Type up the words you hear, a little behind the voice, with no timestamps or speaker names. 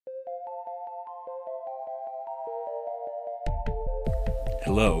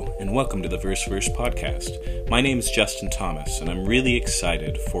Hello, and welcome to the Verse podcast. My name is Justin Thomas, and I'm really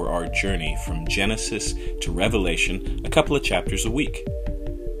excited for our journey from Genesis to Revelation, a couple of chapters a week.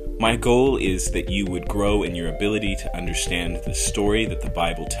 My goal is that you would grow in your ability to understand the story that the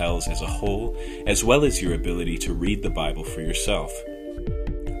Bible tells as a whole, as well as your ability to read the Bible for yourself.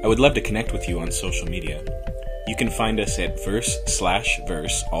 I would love to connect with you on social media. You can find us at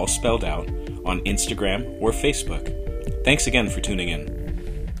verse/verse, all spelled out, on Instagram or Facebook. Thanks again for tuning in.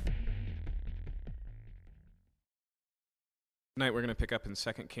 Tonight we're going to pick up in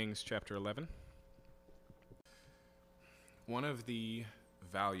 2 Kings chapter 11. One of the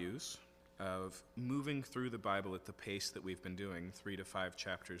values of moving through the Bible at the pace that we've been doing, 3 to 5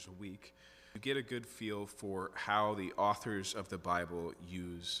 chapters a week, you get a good feel for how the authors of the Bible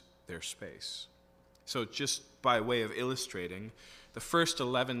use their space. So just by way of illustrating, the first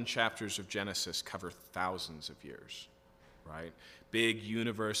 11 chapters of Genesis cover thousands of years, right? Big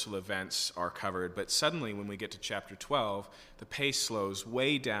universal events are covered, but suddenly when we get to chapter 12, the pace slows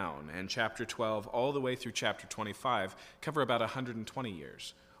way down, and chapter 12 all the way through chapter 25 cover about 120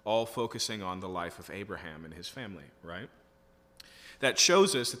 years, all focusing on the life of Abraham and his family, right? That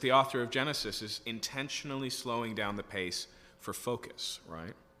shows us that the author of Genesis is intentionally slowing down the pace for focus,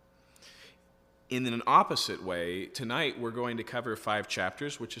 right? In an opposite way, tonight we're going to cover 5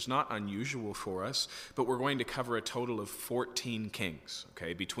 chapters, which is not unusual for us, but we're going to cover a total of 14 kings,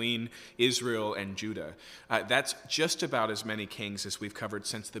 okay, between Israel and Judah. That's just about as many kings as we've covered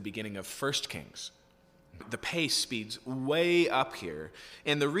since the beginning of 1 Kings. The pace speeds way up here,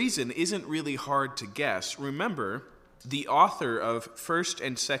 and the reason isn't really hard to guess. Remember, the author of 1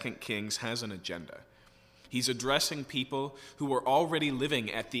 and 2 Kings has an agenda. He's addressing people who are already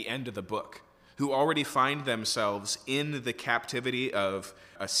living at the end of the book, who already find themselves in the captivity of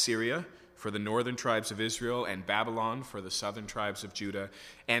Assyria for the northern tribes of Israel and Babylon for the southern tribes of Judah.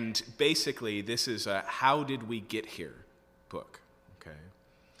 And basically, this is a how did we get here book, okay?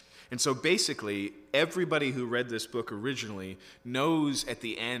 And so basically, everybody who read this book originally knows at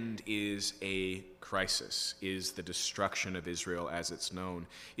the end is a crisis, is the destruction of Israel as it's known,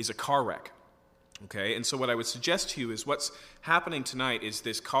 is a car wreck. Okay, and so what I would suggest to you is what's happening tonight is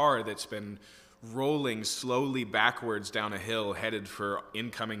this car that's been rolling slowly backwards down a hill headed for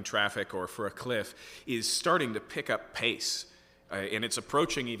incoming traffic or for a cliff is starting to pick up pace. And it's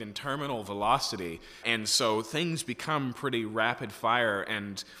approaching even terminal velocity. And so things become pretty rapid fire.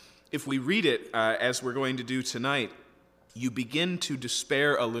 And if we read it, as we're going to do tonight, you begin to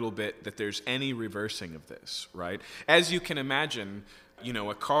despair a little bit that there's any reversing of this, right? As you can imagine,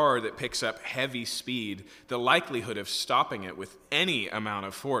 a car that picks up heavy speed, the likelihood of stopping it with any amount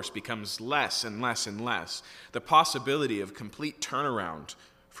of force becomes less and less and less. The possibility of complete turnaround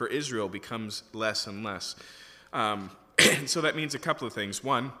for Israel becomes less and less. So that means a couple of things.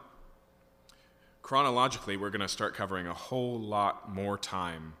 One, chronologically, we're going to start covering a whole lot more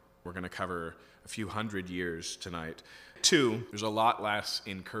time. We're going to cover a few hundred years tonight. 2, there's a lot less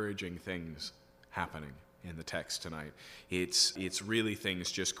encouraging things happening in the text tonight. It's really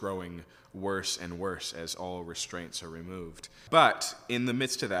things just growing worse and worse as all restraints are removed. But in the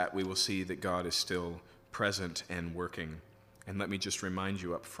midst of that, we will see that God is still present and working. And let me just remind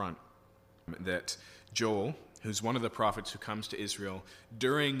you up front that Joel, who's one of the prophets who comes to Israel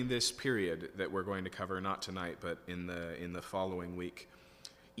during this period that we're going to cover, not tonight, but in the following week,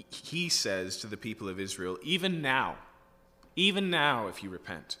 he says to the people of Israel, even now, if you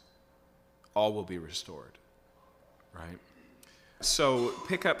repent, all will be restored, right? So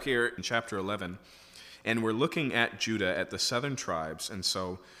pick up here in chapter 11, and we're looking at Judah, at the southern tribes. And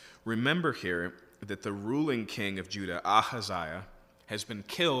so remember here that the ruling king of Judah, Ahaziah, has been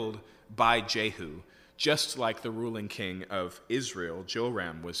killed by Jehu, just like the ruling king of Israel,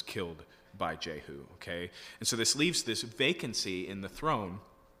 Joram, was killed by Jehu, okay? And so this leaves this vacancy in the throne.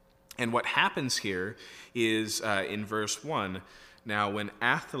 And what happens here is in verse 1, now when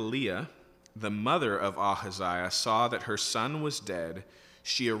Athaliah, the mother of Ahaziah, saw that her son was dead,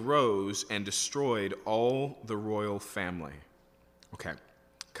 she arose and destroyed all the royal family. Okay,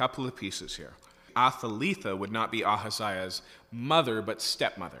 couple of pieces here. Athaliah would not be Ahaziah's mother, but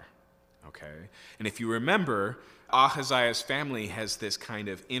stepmother. Okay, and if you remember, Ahaziah's family has this kind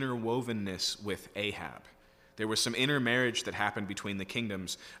of interwovenness with Ahab. There was some intermarriage that happened between the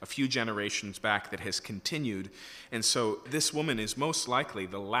kingdoms a few generations back that has continued. And so this woman is most likely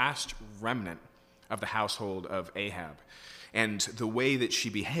the last remnant of the household of Ahab. And the way that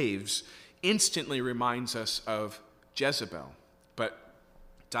she behaves instantly reminds us of Jezebel. But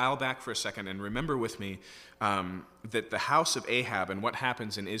dial back for a second and remember with me that the house of Ahab and what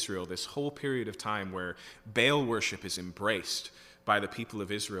happens in Israel, this whole period of time where Baal worship is embraced by the people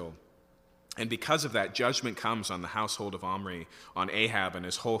of Israel. And because of that, judgment comes on the household of Omri, on Ahab and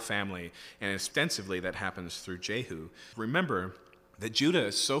his whole family, and extensively that happens through Jehu. Remember that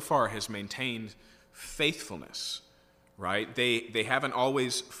Judah so far has maintained faithfulness, right? They haven't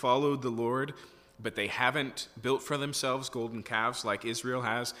always followed the Lord, but they haven't built for themselves golden calves like Israel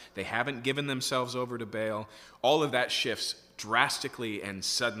has. They haven't given themselves over to Baal. All of that shifts drastically and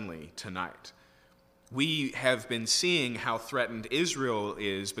suddenly tonight. We have been seeing how threatened Israel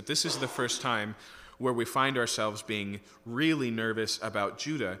is, but this is the first time where we find ourselves being really nervous about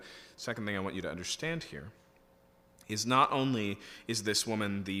Judah. Second thing I want you to understand here is not only is this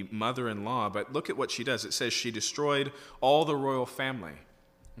woman the mother-in-law, but look at what she does. It says she destroyed all the royal family.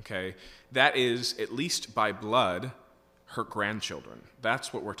 Okay, that is, at least by blood, her grandchildren.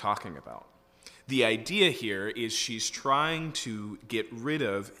 That's what we're talking about. The idea here is she's trying to get rid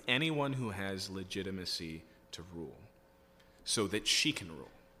of anyone who has legitimacy to rule so that she can rule.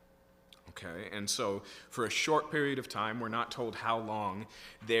 Okay, and so for a short period of time, we're not told how long,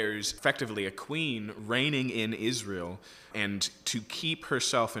 there's effectively a queen reigning in Israel, and to keep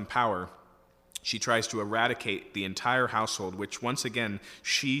herself in power, she tries to eradicate the entire household, which once again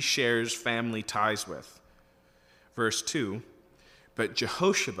she shares family ties with. Verse 2, but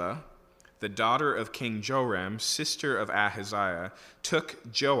Jehosheba, the daughter of King Joram, sister of Ahaziah, took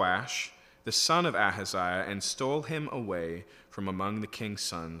Joash, the son of Ahaziah, and stole him away from among the king's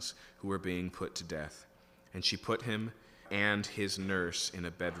sons who were being put to death. And she put him and his nurse in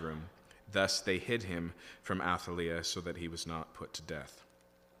a bedroom. Thus they hid him from Athaliah so that he was not put to death.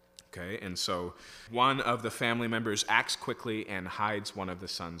 Okay, and so one of the family members acts quickly and hides one of the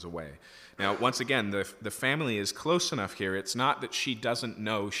sons away. Now, once again, the family is close enough here. It's not that she doesn't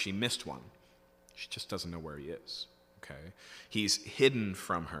know she missed one. She just doesn't know where he is. Okay, he's hidden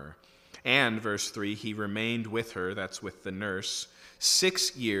from her. And, verse 3, he remained with her, that's with the nurse,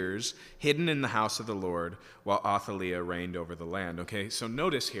 6 years, hidden in the house of the Lord, while Athaliah reigned over the land. Okay, so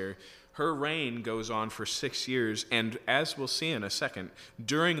notice here, her reign goes on for 6 years, and as we'll see in a second,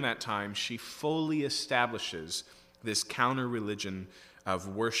 during that time, she fully establishes this counter-religion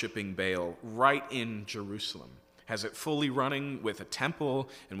of worshiping Baal right in Jerusalem. Has it fully running with a temple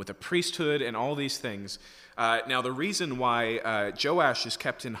and with a priesthood and all these things. Now, the reason why Joash is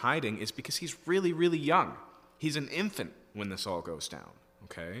kept in hiding is because he's really, really young. He's an infant when this all goes down,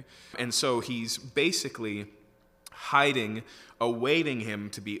 okay? And so he's basically hiding, awaiting him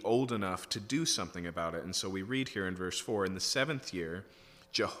to be old enough to do something about it. And so we read here in verse 4, in the 7th year,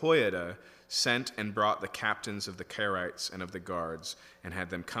 Jehoiada sent and brought the captains of the Kerites and of the guards and had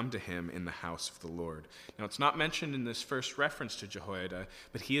them come to him in the house of the Lord. Now, it's not mentioned in this first reference to Jehoiada,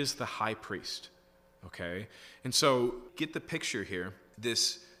 but he is the high priest, okay? And so get the picture here.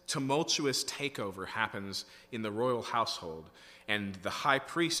 This tumultuous takeover happens in the royal household, and the high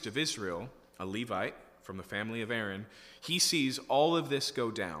priest of Israel, a Levite from the family of Aaron, he sees all of this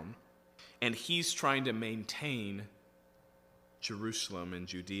go down, and he's trying to maintain Jerusalem and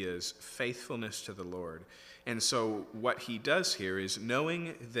Judea's faithfulness to the Lord. And so what he does here is,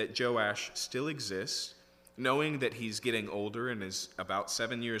 knowing that Joash still exists, knowing that he's getting older and is about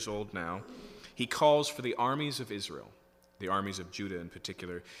 7 years old now, he calls for the armies of Israel, the armies of Judah in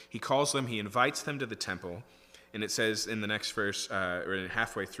particular. He calls them, he invites them to the temple, and it says in the next verse, or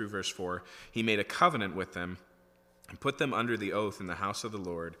halfway through verse 4, he made a covenant with them and put them under the oath in the house of the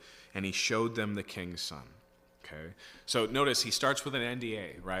Lord, and he showed them the king's son. Okay, so notice he starts with an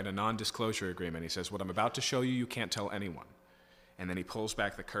NDA, right, a non-disclosure agreement. He says, what I'm about to show you, you can't tell anyone. And then he pulls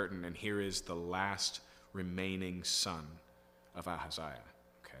back the curtain, and here is the last remaining son of Ahaziah,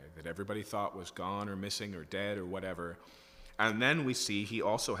 okay, that everybody thought was gone or missing or dead or whatever. And then we see he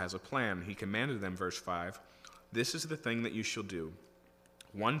also has a plan. He commanded them, verse 5, this is the thing that you shall do.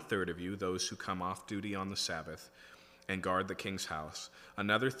 1/3 of you, those who come off duty on the Sabbath, and guard the king's house,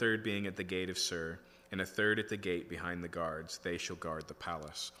 another third being at the gate of Sur, and a third at the gate behind the guards. They shall guard the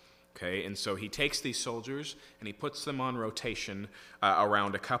palace. Okay, and so he takes these soldiers and he puts them on rotation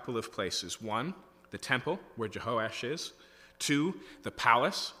around a couple of places. 1, the temple, where Jehoash is. 2, the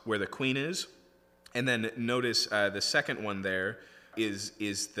palace, where the queen is. And then notice the second one there is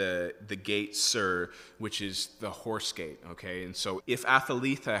the gate Sur, which is the horse gate. Okay, and so if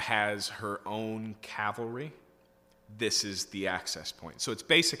Athaliah has her own cavalry, this is the access point. So it's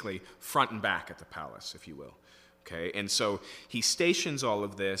basically front and back at the palace, if you will. Okay, and so he stations all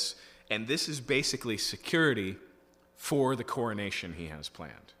of this, and this is basically security for the coronation he has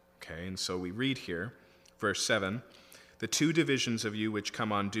planned. Okay, and so we read here, verse 7, The 2 divisions of you which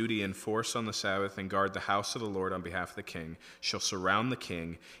come on duty in force on the Sabbath and guard the house of the Lord on behalf of the king shall surround the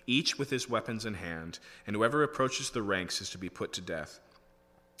king, each with his weapons in hand, and whoever approaches the ranks is to be put to death,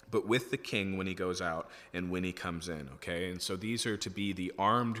 but with the king when he goes out and when he comes in. Okay, and so these are to be the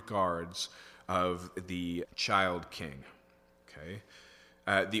armed guards of the child king. Okay.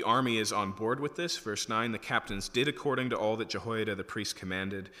 The army is on board with this. Verse 9, the captains did according to all that Jehoiada the priest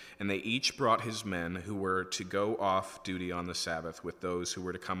commanded, and they each brought his men who were to go off duty on the Sabbath with those who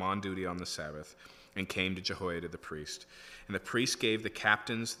were to come on duty on the Sabbath, and came to Jehoiada the priest. And the priest gave the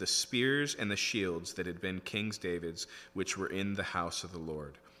captains the spears and the shields that had been King David's, which were in the house of the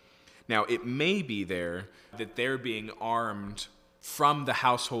Lord. Now, it may be there that they're being armed from the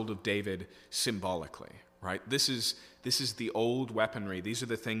household of David symbolically, right? This is the old weaponry. These are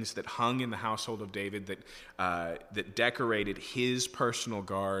the things that hung in the household of David that decorated his personal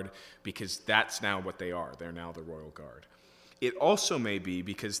guard, because that's now what they are. They're now the royal guard. It also may be,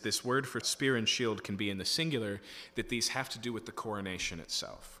 because this word for spear and shield can be in the singular, that these have to do with the coronation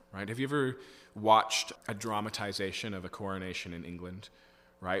itself, right? Have you ever watched a dramatization of a coronation in England,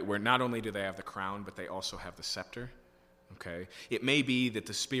 right? Where not only do they have the crown, but they also have the scepter. Okay. It may be that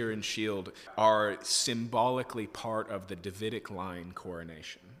the spear and shield are symbolically part of the Davidic line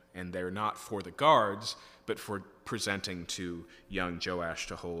coronation, and they're not for the guards, but for presenting to young Joash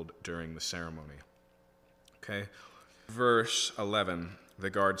to hold during the ceremony. Okay. Verse 11, the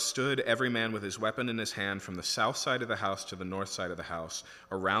guard stood, every man with his weapon in his hand, from the south side of the house to the north side of the house,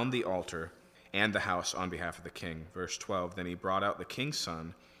 around the altar and the house on behalf of the king. Verse 12, then he brought out the king's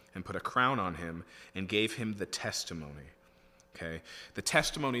son and put a crown on him and gave him the testimony. Okay, the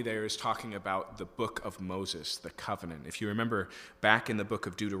testimony there is talking about the book of Moses, the covenant. If you remember back in the book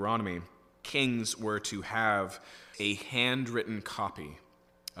of Deuteronomy, kings were to have a handwritten copy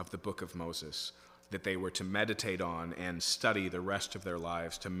of the book of Moses that they were to meditate on and study the rest of their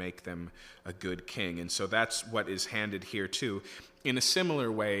lives to make them a good king. And so that's what is handed here too. In a similar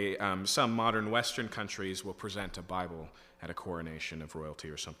way, some modern Western countries will present a Bible at a coronation of royalty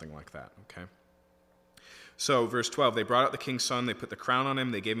or something like that. Okay. So, verse 12, they brought out the king's son, they put the crown on him,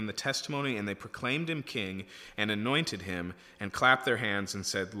 they gave him the testimony, and they proclaimed him king and anointed him and clapped their hands and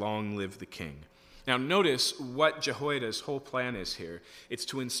said, long live the king. Now, notice what Jehoiada's whole plan is here. It's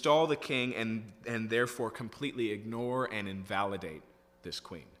to install the king and therefore completely ignore and invalidate this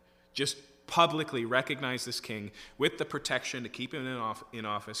queen. Just publicly recognize this king with the protection to keep him in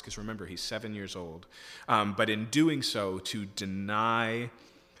office, because remember, he's 7 years old. But in doing so, to deny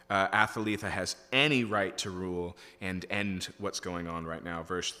Athaliah has any right to rule and end what's going on right now.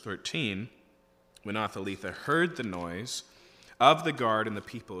 Verse 13, when Athaliah heard the noise of the guard and the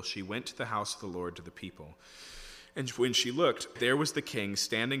people, she went to the house of the Lord to the people. And when she looked, there was the king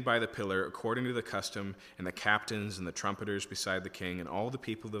standing by the pillar according to the custom, and the captains and the trumpeters beside the king, and all the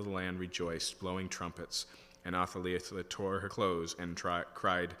people of the land rejoiced, blowing trumpets. And Athaliah tore her clothes and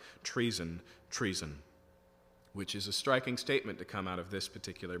cried, treason, treason. Which is a striking statement to come out of this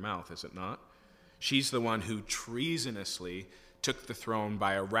particular mouth, is it not? She's the one who treasonously took the throne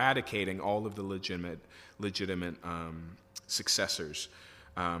by eradicating all of the legitimate successors.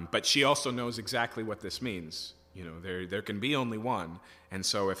 But she also knows exactly what this means. You know, there can be only one. And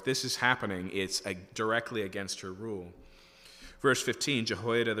so if this is happening, it's directly against her rule. Verse 15,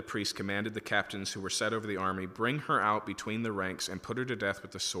 Jehoiada the priest commanded the captains who were set over the army, bring her out between the ranks and put her to death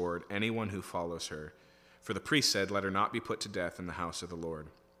with the sword, anyone who follows her. For the priest said, let her not be put to death in the house of the Lord.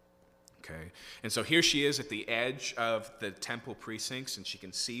 Okay, and so here she is at the edge of the temple precincts, and she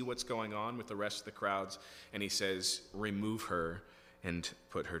can see what's going on with the rest of the crowds, and he says, remove her and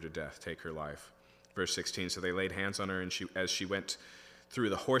put her to death, take her life. Verse 16, so they laid hands on her, and as she went through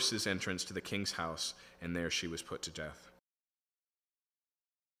the horses' entrance to the king's house, and there she was put to death.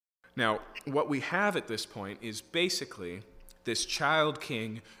 Now, what we have at this point is basically this child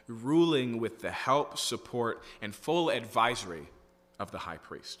king ruling with the help, support, and full advisory of the high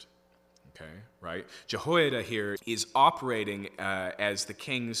priest. Okay, right? Jehoiada here is operating as the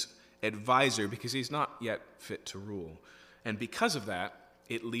king's advisor because he's not yet fit to rule. And because of that,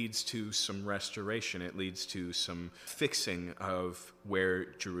 it leads to some restoration. It leads to some fixing of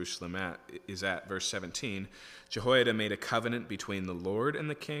where Jerusalem is at. Verse 17, Jehoiada made a covenant between the Lord and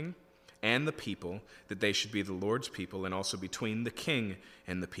the king and the people, that they should be the Lord's people, and also between the king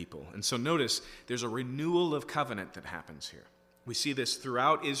and the people. And so notice, there's a renewal of covenant that happens here. We see this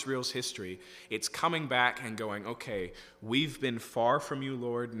throughout Israel's history. It's coming back and going, okay, we've been far from you,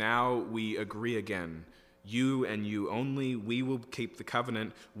 Lord. Now we agree again. You and you only, we will keep the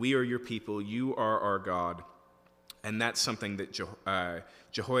covenant. We are your people. You are our God. And that's something that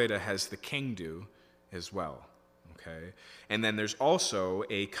Jehoiada has the king do as well. Okay? And then there's also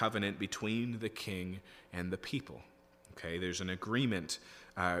a covenant between the king and the people. Okay? There's an agreement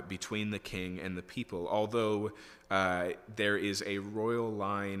between the king and the people. Although there is a royal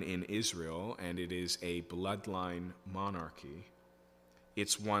line in Israel and it is a bloodline monarchy,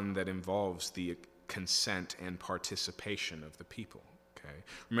 it's one that involves the consent and participation of the people. Okay?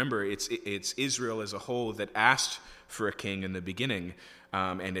 Remember, it's Israel as a whole that asked for a king in the beginning,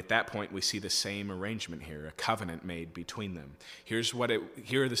 and at that point we see the same arrangement here, a covenant made between them. Here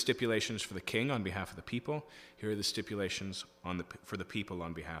are the stipulations for the king on behalf of the people. Here are the stipulations for the people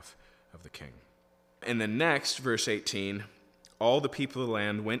on behalf of the king. And then next, verse 18, all the people of the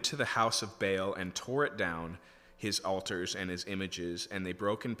land went to the house of Baal and tore it down, his altars and his images, and they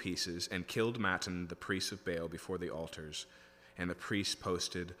broke in pieces and killed Mattan, the priest of Baal, before the altars. And the priests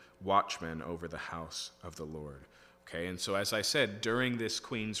posted watchmen over the house of the Lord. Okay, and so as I said, during this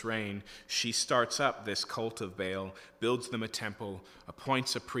queen's reign, she starts up this cult of Baal, builds them a temple,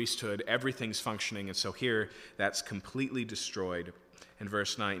 appoints a priesthood, everything's functioning, and so here that's completely destroyed. In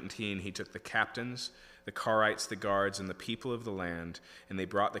verse 19, he took the captains, the Karites, the guards, and the people of the land, and they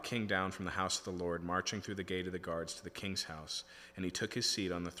brought the king down from the house of the Lord, marching through the gate of the guards to the king's house, and he took his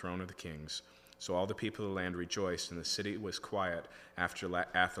seat on the throne of the kings. So all the people of the land rejoiced, and the city was quiet after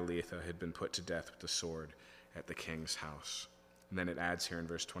Athaliah had been put to death with the sword at the king's house. And then it adds here in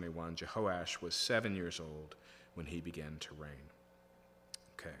verse 21, Jehoash was 7 years old when he began to reign.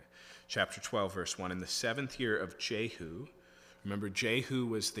 Okay, chapter 12, verse 1, in the 7th year of Jehu, remember Jehu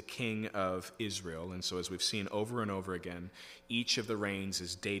was the king of Israel, and so as we've seen over and over again, each of the reigns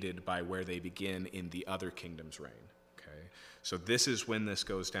is dated by where they begin in the other kingdom's reign. So this is when this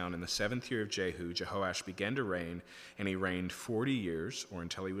goes down. In the 7th year of Jehu, Jehoash began to reign, and he reigned 40 years, or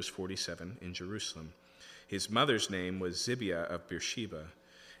until he was 47, in Jerusalem. His mother's name was Zibiah of Beersheba.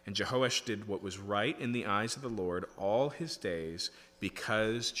 And Jehoash did what was right in the eyes of the Lord all his days,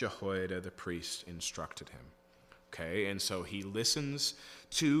 because Jehoiada the priest instructed him. Okay, and so he listens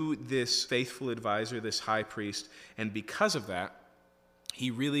to this faithful advisor, this high priest, and because of that, he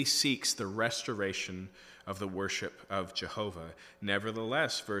really seeks the restoration of the worship of Jehovah.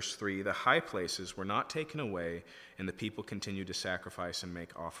 Nevertheless, verse 3, the high places were not taken away, and the people continued to sacrifice and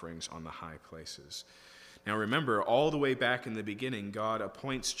make offerings on the high places. Now remember, all the way back in the beginning, God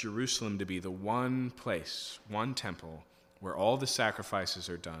appoints Jerusalem to be the one place, one temple, where all the sacrifices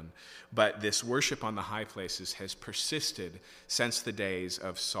are done. But this worship on the high places has persisted since the days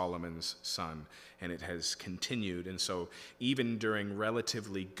of Solomon's son, and it has continued. And so even during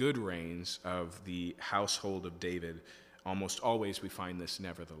relatively good reigns of the household of David, almost always we find this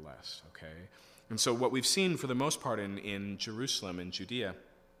nevertheless, okay? And so what we've seen for the most part in Jerusalem and Judea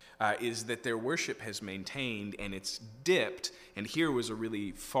is that their worship has maintained, and it's dipped, and here was a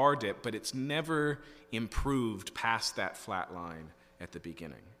really far dip, but it's never improved past that flat line at the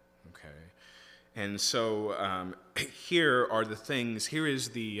beginning, okay? And so here are the things, here is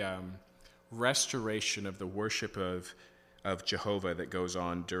the restoration of the worship of Jehovah that goes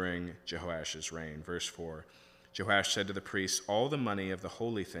on during Jehoash's reign. Verse 4, Jehoash said to the priests, all the money of the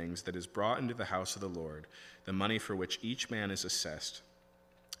holy things that is brought into the house of the Lord, the money for which each man is assessed,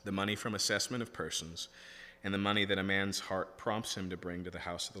 the money from assessment of persons, and the money that a man's heart prompts him to bring to the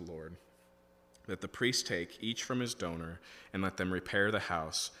house of the Lord, that the priests take each from his donor and let them repair the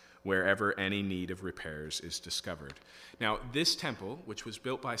house wherever any need of repairs is discovered. Now, this temple, which was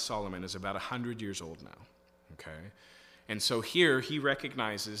built by Solomon, is about 100 years old now, okay? And so here he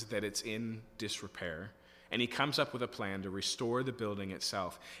recognizes that it's in disrepair, and he comes up with a plan to restore the building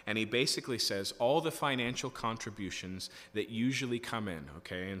itself. And he basically says all the financial contributions that usually come in,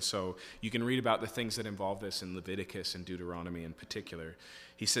 okay? And so you can read about the things that involve this in Leviticus and Deuteronomy in particular.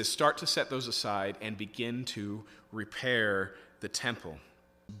 He says start to set those aside and begin to repair the temple.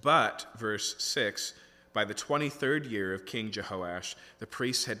 But, verse 6, by the 23rd year of King Jehoash, the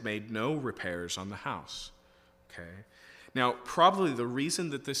priests had made no repairs on the house, okay? Now, probably the reason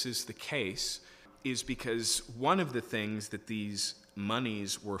that this is the case is because one of the things that these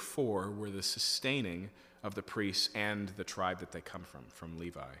monies were for were the sustaining of the priests and the tribe that they come from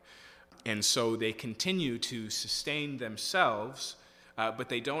Levi. And so they continue to sustain themselves, but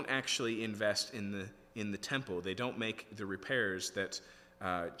they don't actually invest in the temple. They don't make the repairs that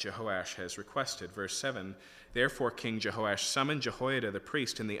Jehoash has requested. Verse 7, therefore King Jehoash summoned Jehoiada the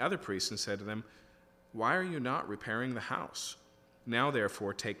priest and the other priests and said to them, why are you not repairing the house? Now,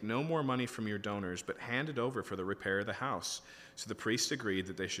 therefore, take no more money from your donors, but hand it over for the repair of the house. So the priests agreed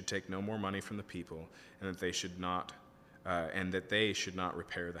that they should take no more money from the people, and that they should not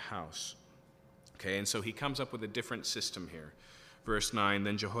repair the house. Okay, and so he comes up with a different system here. Verse 9,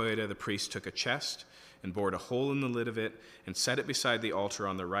 then Jehoiada the priest took a chest and bored a hole in the lid of it and set it beside the altar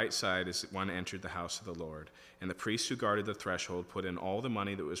on the right side as one entered the house of the Lord. And the priests who guarded the threshold put in all the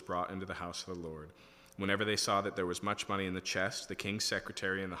money that was brought into the house of the Lord. Whenever they saw that there was much money in the chest, the king's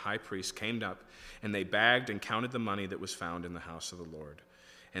secretary and the high priest came up, and they bagged and counted the money that was found in the house of the Lord.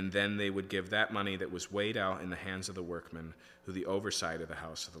 And then they would give that money that was weighed out in the hands of the workmen, who the oversight of the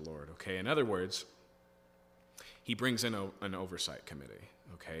house of the Lord. Okay, in other words, he brings in an oversight committee.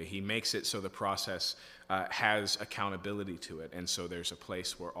 Okay, he makes it so the process has accountability to it, and so there's a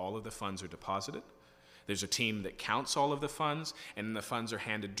place where all of the funds are deposited. There's a team that counts all of the funds, and the funds are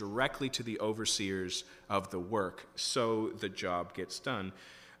handed directly to the overseers of the work, so the job gets done.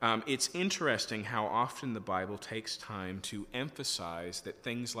 It's interesting how often the Bible takes time to emphasize that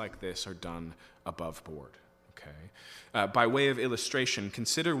things like this are done above board. Okay, by way of illustration,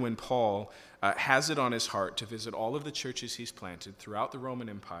 consider when Paul has it on his heart to visit all of the churches he's planted throughout the Roman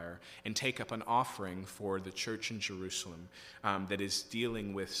Empire and take up an offering for the church in Jerusalem that is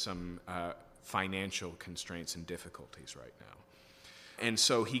dealing with some financial constraints and difficulties right now. And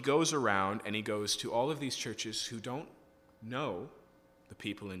so he goes around and he goes to all of these churches who don't know the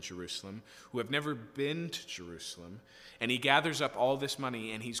people in Jerusalem, who have never been to Jerusalem, and he gathers up all this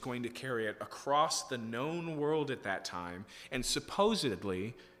money and he's going to carry it across the known world at that time and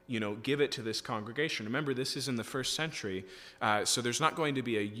supposedly, give it to this congregation. Remember, this is in the first century, so there's not going to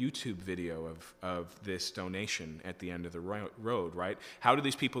be a YouTube video of this donation at the end of the road, right? How do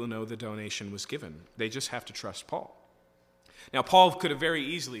these people know the donation was given? They just have to trust Paul. Now, Paul could have very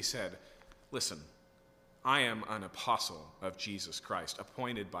easily said, listen, I am an apostle of Jesus Christ,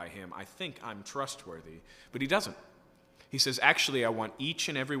 appointed by him. I think I'm trustworthy. But he doesn't. He says, actually, I want each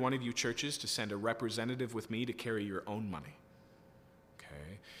and every one of you churches to send a representative with me to carry your own money.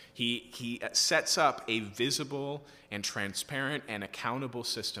 Okay? He sets up a visible and transparent and accountable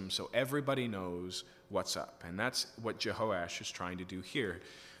system so everybody knows what's up. And that's what Jehoash is trying to do here.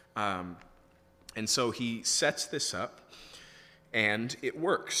 And so he sets this up, and it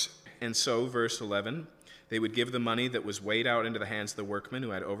works. And so, verse 11, they would give the money that was weighed out into the hands of the workmen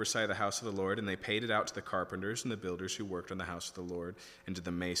who had oversight of the house of the Lord, and they paid it out to the carpenters and the builders who worked on the house of the Lord, and to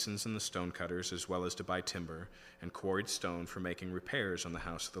the masons and the stonecutters, as well as to buy timber and quarried stone for making repairs on the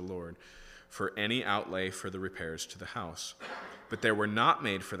house of the Lord, for any outlay for the repairs to the house. But there were not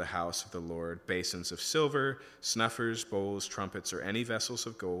made for the house of the Lord basins of silver, snuffers, bowls, trumpets, or any vessels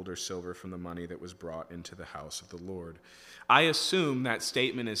of gold or silver from the money that was brought into the house of the Lord. I assume that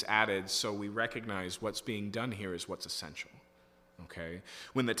statement is added so we recognize what's being done here is what's essential. Okay?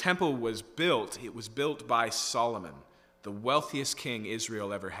 When the temple was built, it was built by Solomon, the wealthiest king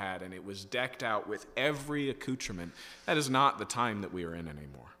Israel ever had, and it was decked out with every accoutrement. That is not the time that we are in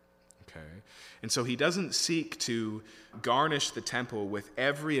anymore. Okay? And so he doesn't seek to garnish the temple with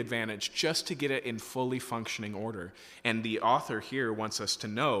every advantage just to get it in fully functioning order. And the author here wants us to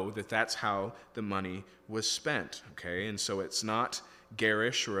know that that's how the money was spent. Okay? And so it's not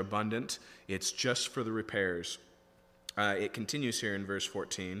garish or abundant. It's just for the repairs. It continues here in verse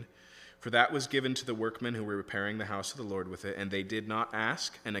 14. For that was given to the workmen who were repairing the house of the Lord with it, and they did not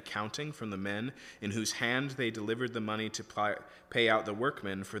ask an accounting from the men in whose hand they delivered the money to pay out the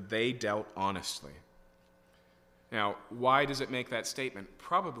workmen, for they dealt honestly. Now, why does it make that statement?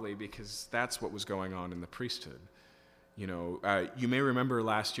 Probably because that's what was going on in the priesthood. You may remember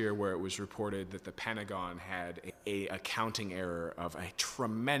last year where it was reported that the Pentagon had a accounting error of a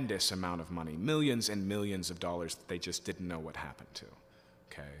tremendous amount of money, millions and millions of dollars that they just didn't know what happened to.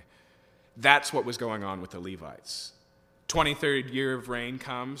 Okay? That's what was going on with the Levites. 23rd year of reign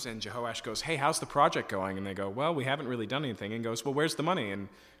comes, and Jehoash goes, hey, how's the project going? And they go, well, we haven't really done anything. And goes, well, where's the money? And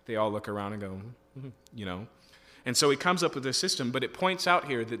they all look around and go, And so he comes up with this system, but it points out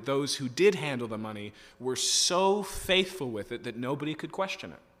here that those who did handle the money were so faithful with it that nobody could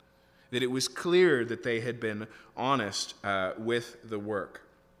question it, that it was clear that they had been honest with the work.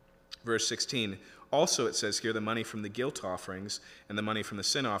 Verse 16, also it says here, the money from the guilt offerings and the money from the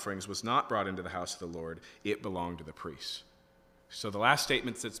sin offerings was not brought into the house of the Lord. It belonged to the priests. So the last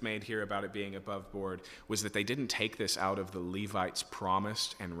statement that's made here about it being above board was that they didn't take this out of the Levites'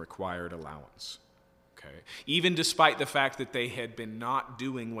 promised and required allowance. Okay. Even despite the fact that they had been not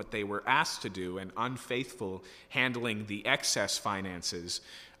doing what they were asked to do and unfaithful handling the excess finances,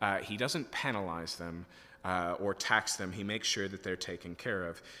 he doesn't penalize them or tax them. He makes sure that they're taken care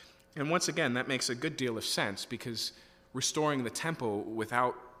of. And once again, that makes a good deal of sense because restoring the temple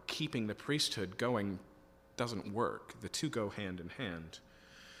without keeping the priesthood going doesn't work. The two go hand in hand.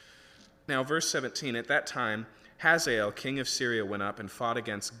 Now, verse 17, at that time, Hazael, king of Syria, went up and fought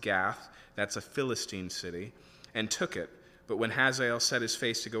against Gath, that's a Philistine city, and took it. But when Hazael set his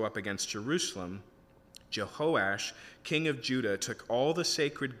face to go up against Jerusalem, Jehoash, king of Judah, took all the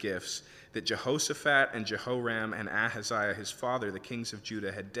sacred gifts that Jehoshaphat and Jehoram and Ahaziah his father, the kings of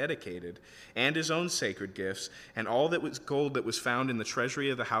Judah, had dedicated, and his own sacred gifts, and all that was gold that was found in the treasury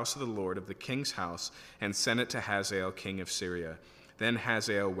of the house of the Lord, of the king's house, and sent it to Hazael, king of Syria. Then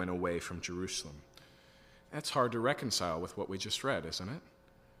Hazael went away from Jerusalem. That's hard to reconcile with what we just read, isn't it?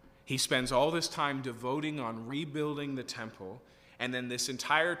 He spends all this time devoting on rebuilding the temple, and then this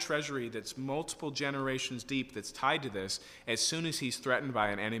entire treasury that's multiple generations deep that's tied to this, as soon as he's threatened by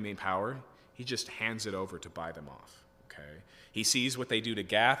an enemy power, he just hands it over to buy them off. Okay? He sees what they do to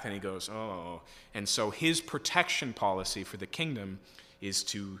Gath, and he goes, oh. And so his protection policy for the kingdom is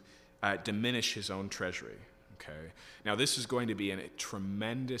to diminish his own treasury. Okay? Now, this is going to be a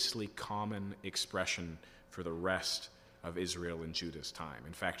tremendously common expression for the rest of Israel in Judah's time.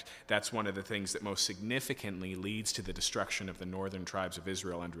 In fact, that's one of the things that most significantly leads to the destruction of the northern tribes of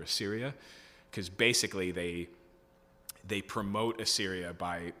Israel under Assyria, because basically they promote Assyria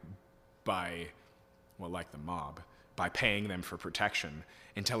by like the mob, by paying them for protection,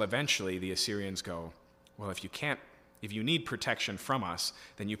 until eventually the Assyrians go, well, if you need protection from us,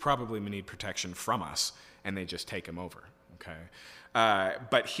 then you probably need protection from us, and they just take them over. Okay,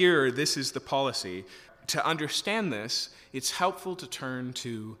 but here, this is the policy. To understand this, it's helpful to turn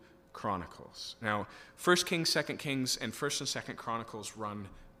to Chronicles. Now, 1 Kings, 2 Kings, and 1 and 2 Chronicles run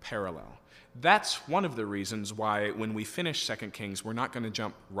parallel. That's one of the reasons why when we finish 2 Kings, we're not going to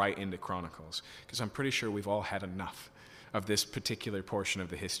jump right into Chronicles, because I'm pretty sure we've all had enough of this particular portion of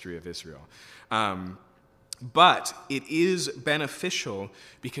the history of Israel. But it is beneficial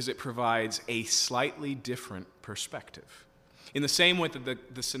because it provides a slightly different perspective. In the same way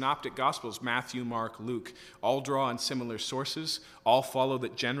that the synoptic gospels, Matthew, Mark, Luke, all draw on similar sources, all follow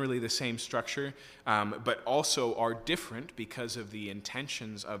generally the same structure, but also are different because of the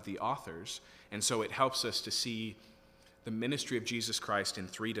intentions of the authors. And so it helps us to see the ministry of Jesus Christ in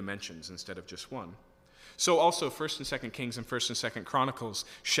three dimensions instead of just one. So also 1 and 2 Kings and 1 and 2 Chronicles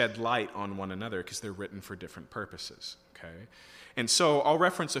shed light on one another because they're written for different purposes. Okay? And so I'll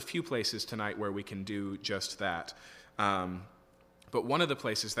reference a few places tonight where we can do just that. But one of the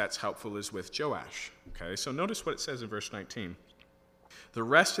places that's helpful is with Joash. Okay, so notice what it says in verse 19. The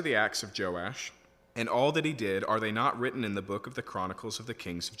rest of the acts of Joash and all that he did, are they not written in the book of the Chronicles of the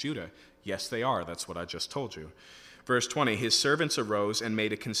kings of Judah? Yes, they are. That's what I just told you. Verse 20, his servants arose and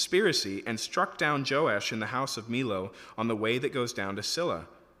made a conspiracy and struck down Joash in the house of Millo on the way that goes down to Silla.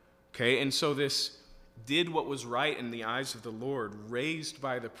 Okay, and so this did what was right in the eyes of the Lord, raised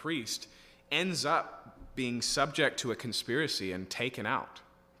by the priest, ends up being subject to a conspiracy and taken out.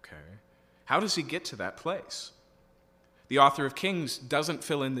 Okay, how does he get to that place? The author of Kings doesn't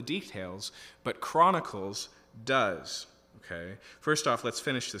fill in the details, but Chronicles does. Okay, first off, let's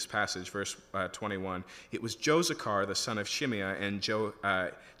finish this passage, verse 21. It was Josachar, the son of Shimeah, and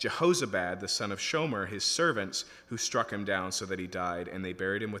Jehozabad, the son of Shomer, his servants, who struck him down so that he died, and they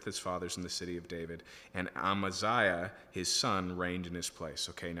buried him with his fathers in the city of David. And Amaziah, his son, reigned in his place.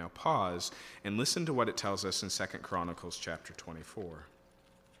 Okay, now pause and listen to what it tells us in 2 Chronicles chapter 24.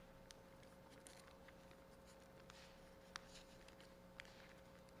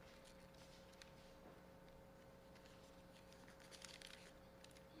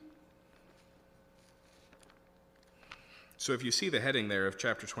 So if you see the heading there of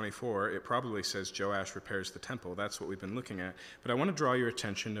chapter 24, it probably says Joash repairs the temple. That's what we've been looking at. But I want to draw your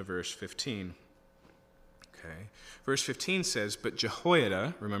attention to verse 15. Okay. Verse 15 says, but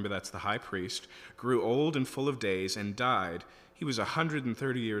Jehoiada, remember that's the high priest, grew old and full of days and died. He was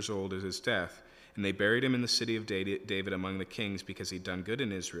 130 years old at his death. And they buried him in the city of David among the kings because he'd done good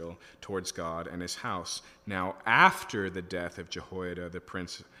in Israel towards God and his house. Now after the death of Jehoiada, the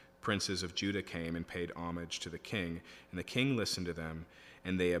princes of Judah came and paid homage to the king, and the king listened to them,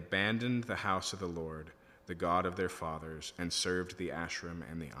 and they abandoned the house of the Lord, the God of their fathers, and served the Asherim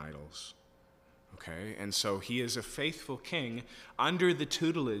and the idols. Okay, and so he is a faithful king under the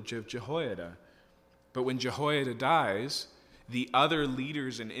tutelage of Jehoiada. But when Jehoiada dies, the other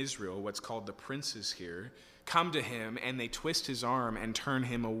leaders in Israel, what's called the princes here, come to him and they twist his arm and turn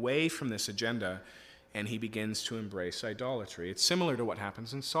him away from this agenda, and he begins to embrace idolatry. It's similar to what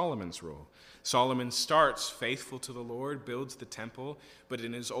happens in Solomon's rule. Solomon starts faithful to the Lord, builds the temple, but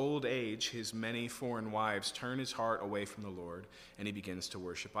in his old age, his many foreign wives turn his heart away from the Lord, and he begins to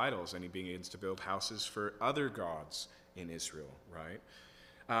worship idols, and he begins to build houses for other gods in Israel, right?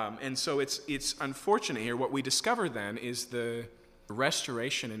 And so it's unfortunate here. What we discover then is the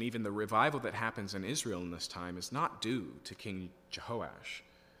restoration and even the revival that happens in Israel in this time is not due to King Jehoash,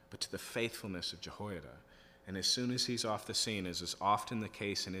 but to the faithfulness of Jehoiada. And as soon as he's off the scene, as is often the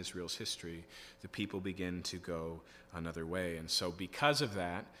case in Israel's history, the people begin to go another way. And so because of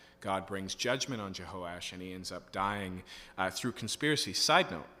that, God brings judgment on Jehoash, and he ends up dying through conspiracy. Side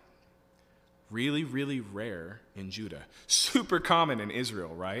note, really, really rare in Judah. Super common in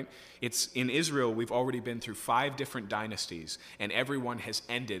Israel, right? In Israel, we've already been through 5 different dynasties, and everyone has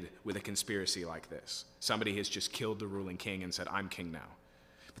ended with a conspiracy like this. Somebody has just killed the ruling king and said, I'm king now.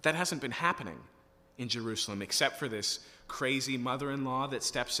 But that hasn't been happening in Jerusalem, except for this crazy mother-in-law that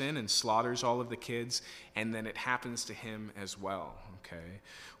steps in and slaughters all of the kids, and then it happens to him as well, okay?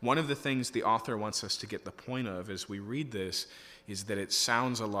 One of the things the author wants us to get the point of as we read this is that it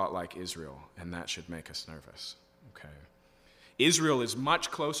sounds a lot like Israel, and that should make us nervous, okay? Israel is much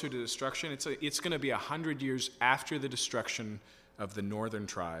closer to destruction. It's going to be 100 years after the destruction of the northern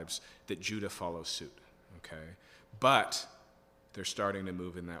tribes that Judah follows suit, okay? But they're starting to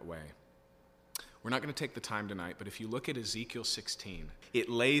move in that way. We're not going to take the time tonight, but if you look at Ezekiel 16, it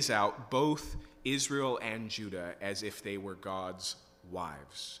lays out both Israel and Judah as if they were God's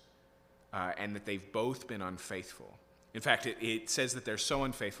wives, and that they've both been unfaithful. In fact, it says that they're so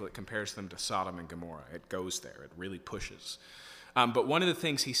unfaithful, it compares them to Sodom and Gomorrah. It goes there. It really pushes. But one of the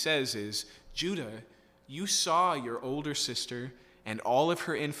things he says is, Judah, you saw your older sister and all of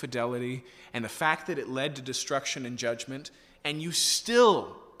her infidelity and the fact that it led to destruction and judgment, and you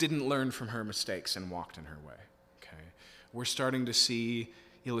still didn't learn from her mistakes and walked in her way. Okay, we're starting to see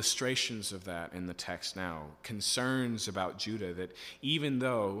illustrations of that in the text now. Concerns about Judah, that even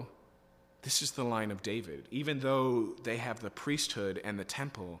though this is the line of David, even though they have the priesthood and the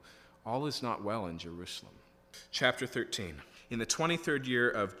temple, all is not well in Jerusalem. Chapter 13. In the 23rd year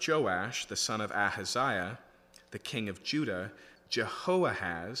of Joash, the son of Ahaziah, the king of Judah,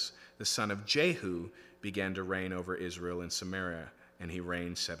 Jehoahaz, the son of Jehu, began to reign over Israel in Samaria, and he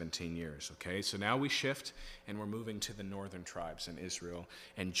reigned 17 years. Okay, so now we shift, and we're moving to the northern tribes in Israel,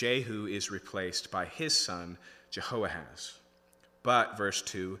 and Jehu is replaced by his son, Jehoahaz. But, verse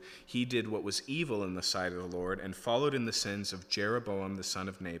 2, he did what was evil in the sight of the Lord, and followed in the sins of Jeroboam the son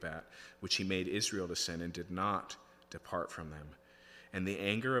of Nebat, which he made Israel to sin, and did not depart from them. And the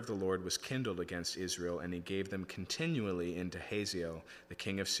anger of the Lord was kindled against Israel, and he gave them continually into Hazael, the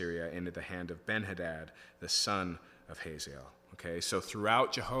king of Syria, into the hand of Ben-Hadad, the son of Hazael. Okay, so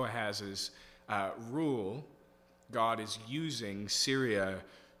throughout Jehoahaz's rule, God is using Syria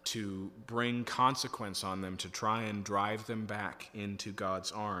to bring consequence on them, to try and drive them back into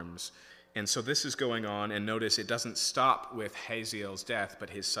God's arms. And so this is going on, and notice it doesn't stop with Hazael's death, but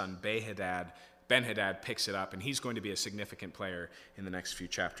his son Ben-Hadad picks it up, and he's going to be a significant player in the next few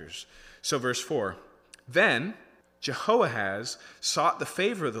chapters. So verse 4, then Jehoahaz sought the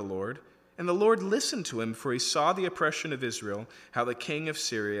favor of the Lord, and the Lord listened to him, for he saw the oppression of Israel, how the king of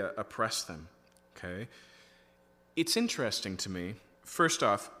Syria oppressed them. Okay? It's interesting to me. First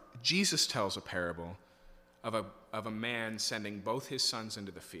off, Jesus tells a parable of a man sending both his sons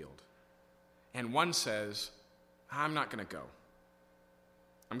into the field. And one says, I'm not going to go.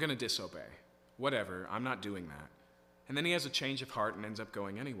 I'm going to disobey. Whatever, I'm not doing that. And then he has a change of heart and ends up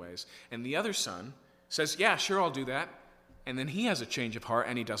going anyways. And the other son says, yeah, sure, I'll do that. And then he has a change of heart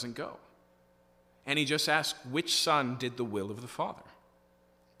and he doesn't go. And he just asks, which son did the will of the Father?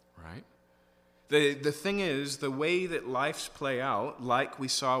 Right? The thing is, the way that lives play out, like we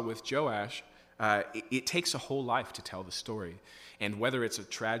saw with Joash, it takes a whole life to tell the story. And whether it's a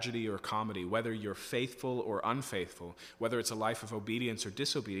tragedy or comedy, whether you're faithful or unfaithful, whether it's a life of obedience or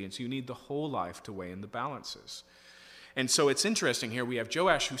disobedience, you need the whole life to weigh in the balances. And so it's interesting here. We have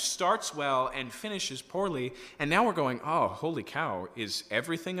Joash who starts well and finishes poorly. And now we're going, oh, holy cow, is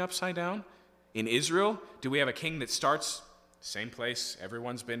everything upside down? In Israel, do we have a king that starts same place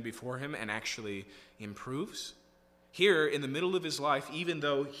everyone's been before him and actually improves? Here, in the middle of his life, even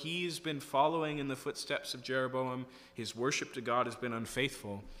though he's been following in the footsteps of Jeroboam, his worship to God has been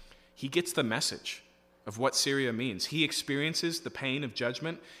unfaithful, he gets the message of what Syria means. He experiences the pain of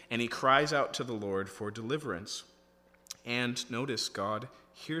judgment, and he cries out to the Lord for deliverance. And notice, God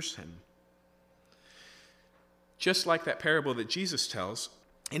hears him. Just like that parable that Jesus tells,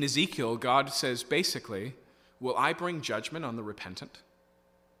 in Ezekiel, God says basically, will I bring judgment on the repentant?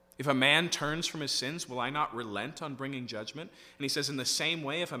 If a man turns from his sins, will I not relent on bringing judgment? And he says, in the same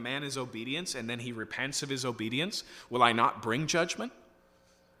way, if a man is obedient and then he repents of his obedience, will I not bring judgment?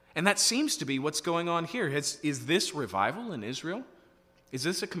 And that seems to be what's going on here. Is this revival in Israel? Is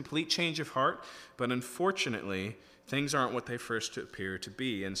this a complete change of heart? But unfortunately, things aren't what they first appear to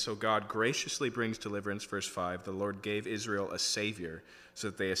be. And so God graciously brings deliverance. Verse 5, the Lord gave Israel a savior so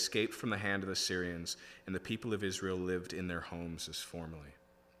that they escaped from the hand of the Syrians, and the people of Israel lived in their homes as formerly.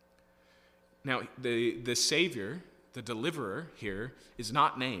 Now, the Savior, the deliverer here, is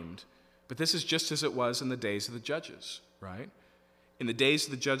not named, but this is just as it was in the days of the judges, right? In the days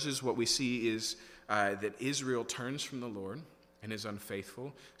of the judges, what we see is that Israel turns from the Lord and is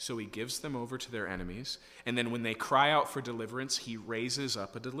unfaithful, so he gives them over to their enemies. And then when they cry out for deliverance, he raises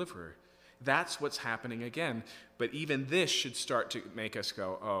up a deliverer. That's what's happening again. But even this should start to make us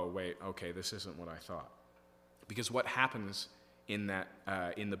go, oh, wait, okay, this isn't what I thought. Because what happens in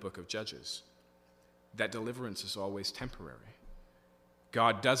the book of Judges? That deliverance is always temporary.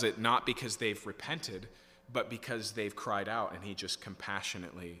 God does it not because they've repented, but because they've cried out, and he just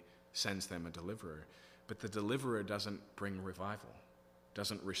compassionately sends them a deliverer. But the deliverer doesn't bring revival,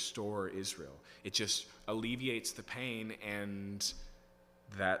 doesn't restore Israel. It just alleviates the pain, and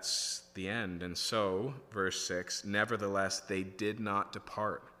that's the end. And so, verse 6, nevertheless, they did not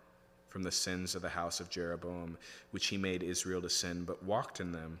depart from the sins of the house of Jeroboam, which he made Israel to sin, but walked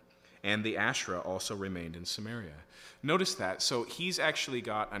in them. And the Asherah also remained in Samaria. Notice that. So he's actually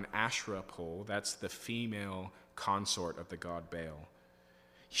got an Asherah pole. That's the female consort of the god Baal.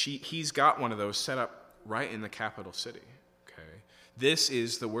 He's got one of those set up right in the capital city. Okay, this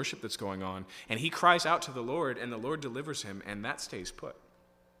is the worship that's going on. And he cries out to the Lord, and the Lord delivers him, and that stays put.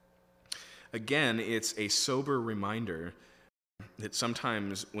 Again, it's a sober reminder that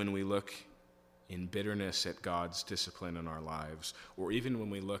sometimes when we look in bitterness at God's discipline in our lives, or even when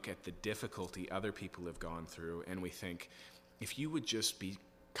we look at the difficulty other people have gone through, and we think, if you would just be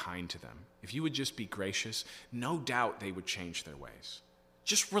kind to them, if you would just be gracious, no doubt they would change their ways.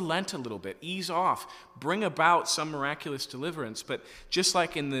 Just relent a little bit, ease off, bring about some miraculous deliverance. But just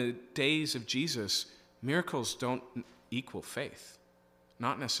like in the days of Jesus, miracles don't equal faith,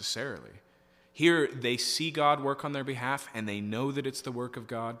 not necessarily. Here, they see God work on their behalf, and they know that it's the work of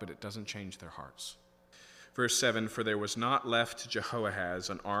God, but it doesn't change their hearts. Verse 7, for there was not left to Jehoahaz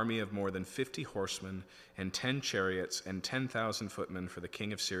an army of more than 50 horsemen and 10 chariots and 10,000 footmen, for the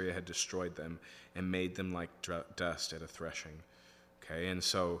king of Syria had destroyed them and made them like dust at a threshing. Okay, and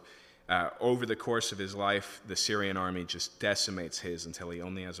so over the course of his life, the Syrian army just decimates his until he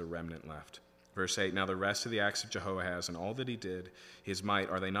only has a remnant left. Verse 8, now the rest of the acts of Jehoahaz and all that he did, his might,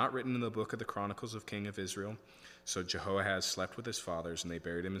 are they not written in the book of the Chronicles of King of Israel? So Jehoahaz slept with his fathers, and they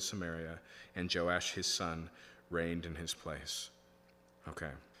buried him in Samaria, and Joash his son reigned in his place.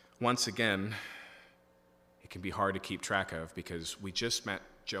 Okay. Once again, it can be hard to keep track of because we just met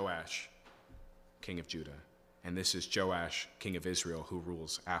Joash, king of Judah, and this is Joash, king of Israel, who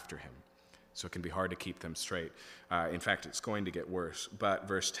rules after him. So it can be hard to keep them straight. In fact, it's going to get worse. But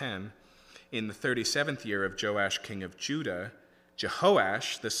verse 10, in the 37th year of Joash, king of Judah,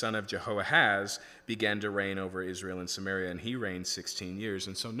 Jehoash, the son of Jehoahaz, began to reign over Israel and Samaria, and he reigned 16 years.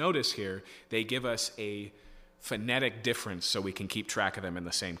 And so notice here, they give us a phonetic difference so we can keep track of them in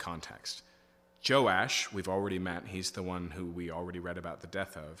the same context. Joash, we've already met. He's the one who we already read about the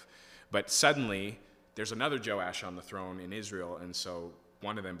death of. But suddenly, there's another Joash on the throne in Israel, and so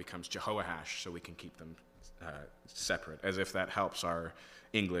one of them becomes Jehoahash, so we can keep them separate, as if that helps our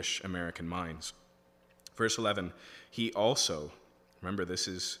English American minds. Verse 11, he also, remember this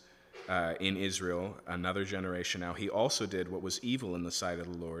is in Israel, another generation now, he also did what was evil in the sight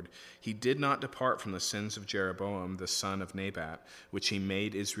of the Lord. He did not depart from the sins of Jeroboam, the son of Nebat, which he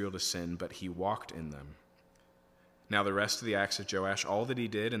made Israel to sin, but he walked in them. Now the rest of the acts of Joash, all that he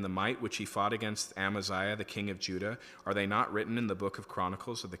did, and the might which he fought against Amaziah, the king of Judah, are they not written in the book of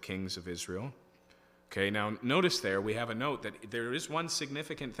Chronicles of the kings of Israel? Okay, now notice there we have a note that there is one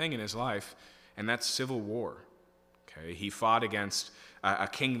significant thing in his life, and that's civil war. Okay, he fought against a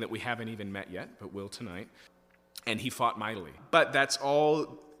king that we haven't even met yet, but will tonight, and he fought mightily. But that's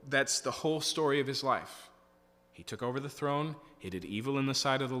the whole story of his life. He took over the throne. He did evil in the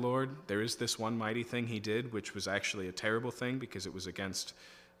sight of the Lord. There is this one mighty thing he did, which was actually a terrible thing because it was against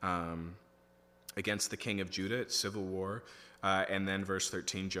the king of Judah. It's civil war. And then verse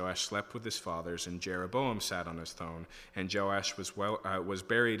 13, Joash slept with his fathers, and Jeroboam sat on his throne, and Joash was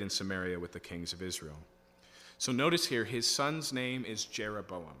buried in Samaria with the kings of Israel. So notice here, his son's name is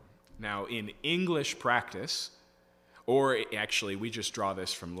Jeroboam. Now, in English practice, or actually we just draw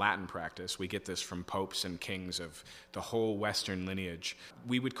this from Latin practice, we get this from popes and kings of the whole Western lineage,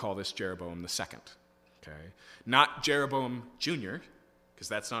 we would call this Jeroboam II. Okay, not Jeroboam Jr., because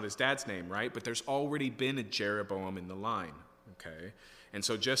that's not his dad's name, right? But there's already been a Jeroboam in the line. Okay, and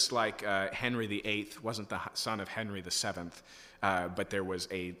so just like Henry VIII wasn't the son of Henry VII, but there was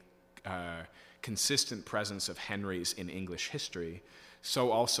a consistent presence of Henrys in English history,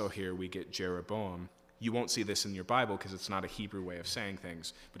 so also here we get Jeroboam. You won't see this in your Bible because it's not a Hebrew way of saying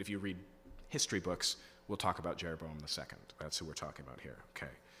things, but if you read history books, we'll talk about Jeroboam II. That's who we're talking about here.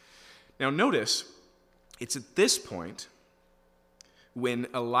 Okay. Now notice, it's at this point when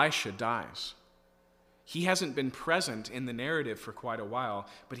Elisha dies. He hasn't been present in the narrative for quite a while,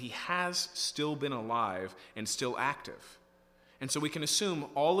 but he has still been alive and still active. And so we can assume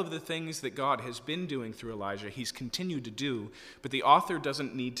all of the things that God has been doing through Elijah, he's continued to do, but the author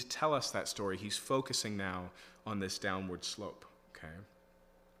doesn't need to tell us that story. He's focusing now on this downward slope. Okay.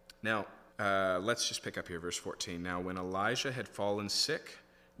 Now, let's just pick up here, verse 14. Now, when Elijah had fallen sick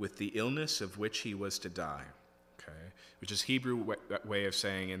with the illness of which he was to die, okay, which is Hebrew way of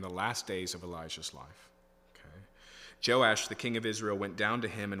saying in the last days of Elijah's life, Joash, the king of Israel, went down to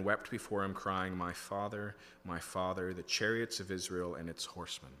him and wept before him, crying, my father, the chariots of Israel and its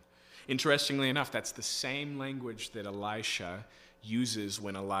horsemen. Interestingly enough, that's the same language that Elisha uses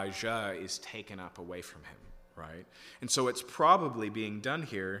when Elijah is taken up away from him, right? And so it's probably being done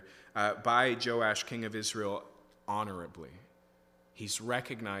here by Joash, king of Israel, honorably. He's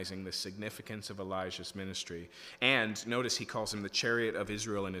recognizing the significance of Elijah's ministry. And notice he calls him the chariot of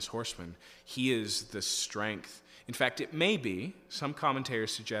Israel and his horsemen. He is the strength. In fact, it may be, some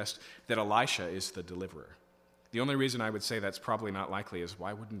commentators suggest, that Elisha is the deliverer. The only reason I would say that's probably not likely is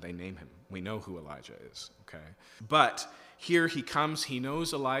why wouldn't they name him? We know who Elijah is, okay? But here he comes. He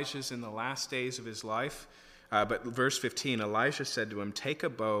knows Elijah's in the last days of his life. But verse 15, Elijah said to him, take a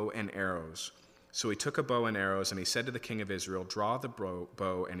bow and arrows. So he took a bow and arrows, and he said to the king of Israel, draw the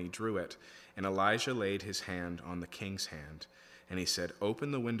bow, and he drew it. And Elijah laid his hand on the king's hand. And he said,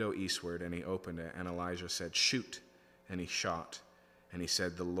 open the window eastward, and he opened it. And Elijah said, shoot, and he shot. And he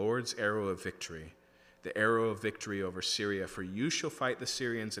said, the Lord's arrow of victory, the arrow of victory over Syria, for you shall fight the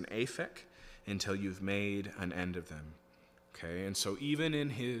Syrians in Aphek until you've made an end of them. Okay, and so even in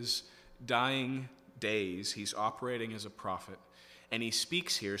his dying days, he's operating as a prophet, and he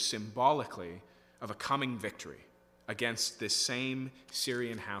speaks here symbolically of a coming victory against this same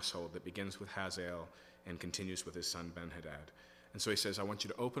Syrian household that begins with Hazael and continues with his son Ben-Hadad. And so he says, I want you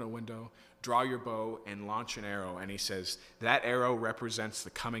to open a window, draw your bow, and launch an arrow. And he says, that arrow represents the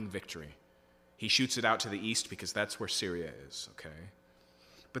coming victory. He shoots it out to the east because that's where Syria is, okay?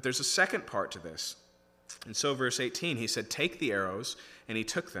 But there's a second part to this. And so verse 18, he said, take the arrows, and he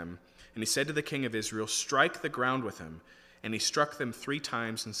took them. And he said to the king of Israel, strike the ground with them. And he struck them 3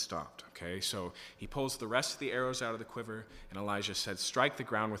 times and stopped. Okay, so he pulls the rest of the arrows out of the quiver, and Elijah said, strike the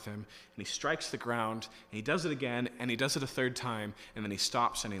ground with him. And he strikes the ground, and he does it again, and he does it a 3rd time, and then he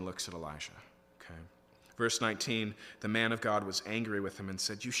stops and he looks at Elijah. Okay. Verse 19, the man of God was angry with him and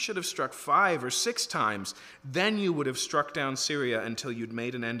said, you should have struck 5 or 6 times. Then you would have struck down Syria until you'd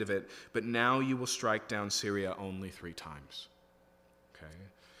made an end of it. But now you will strike down Syria only 3 times. Okay.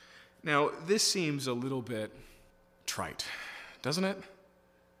 Now, this seems a little bit trite, doesn't it?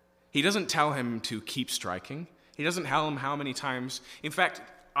 He doesn't tell him to keep striking. He doesn't tell him how many times. In fact,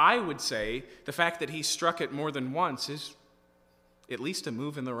 I would say the fact that he struck it more than once is at least a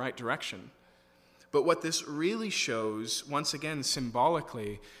move in the right direction. But what this really shows, once again,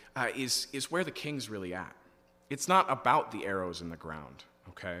 symbolically, is where the king's really at. It's not about the arrows in the ground,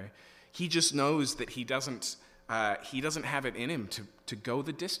 okay? He just knows that he doesn't have it in him to go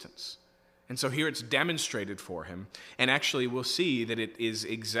the distance. And so here it's demonstrated for him. And actually we'll see that it is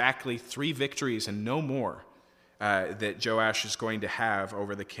exactly 3 victories and no more that Joash is going to have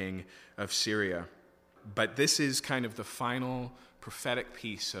over the king of Syria. But this is kind of the final prophetic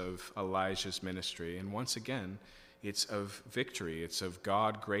piece of Elijah's ministry. And once again, it's of victory. It's of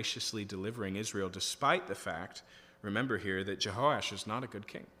God graciously delivering Israel despite the fact, remember here, that Jehoash is not a good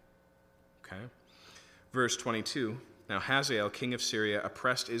king. Okay? Verse 22. Now Hazael, king of Syria,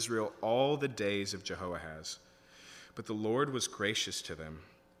 oppressed Israel all the days of Jehoahaz. But the Lord was gracious to them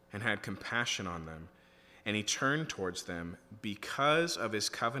and had compassion on them. And he turned towards them because of his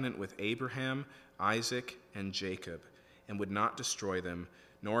covenant with Abraham, Isaac, and Jacob, and would not destroy them,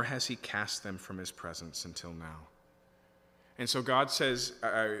 nor has he cast them from his presence until now. And so God says,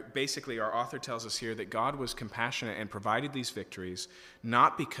 basically our author tells us here that God was compassionate and provided these victories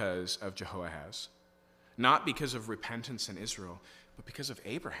not because of Jehoahaz, not because of repentance in Israel, but because of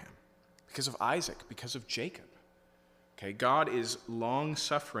Abraham, because of Isaac, because of Jacob. Okay, God is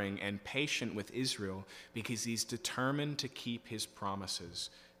long-suffering and patient with Israel because he's determined to keep his promises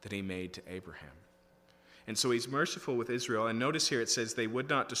that he made to Abraham. And so he's merciful with Israel. And notice here it says they would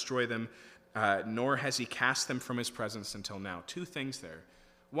not destroy them, nor has he cast them from his presence until now. 2 things there.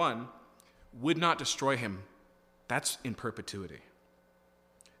 1, would not destroy him. That's in perpetuity.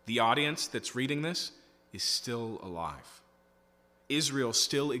 The audience that's reading this is still alive. Israel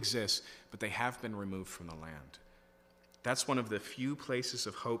still exists, but they have been removed from the land. That's one of the few places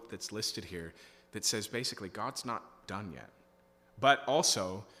of hope that's listed here that says basically God's not done yet. But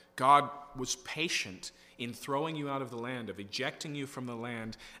also, God was patient in throwing you out of the land, of ejecting you from the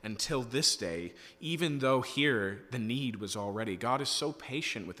land until this day, even though here the need was already. God is so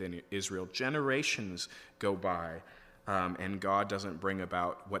patient within Israel. Generations go by, and God doesn't bring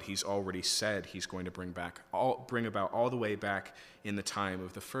about what he's already said he's going to bring about all the way back in the time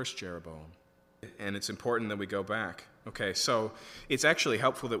of the first Jeroboam. And it's important that we go back. Okay, so it's actually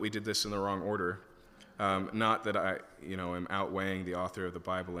helpful that we did this in the wrong order. Not that I, am outweighing the author of the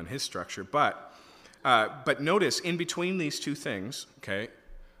Bible and his structure, but notice in between these two things, okay,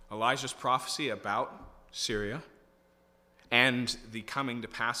 Elijah's prophecy about Syria and the coming to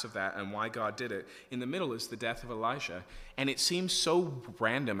pass of that and why God did it, in the middle is the death of Elijah. And it seems so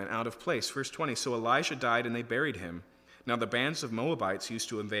random and out of place. Verse 20, so Elijah died and they buried him. Now the bands of Moabites used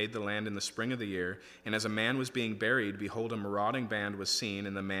to invade the land in the spring of the year, and as a man was being buried, behold, a marauding band was seen,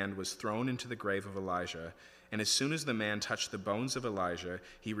 and the man was thrown into the grave of Elijah. And as soon as the man touched the bones of Elijah,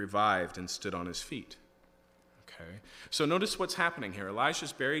 he revived and stood on his feet. Okay, so notice what's happening here.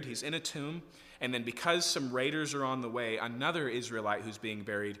 Elijah's buried, he's in a tomb, and then because some raiders are on the way, another Israelite who's being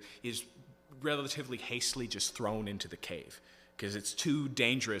buried is relatively hastily just thrown into the cave because it's too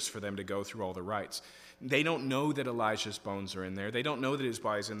dangerous for them to go through all the rites. They don't know that Elijah's bones are in there. They don't know that his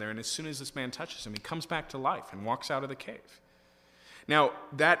body's in there. And as soon as this man touches him, he comes back to life and walks out of the cave. Now,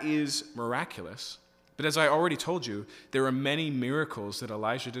 that is miraculous. But as I already told you, there are many miracles that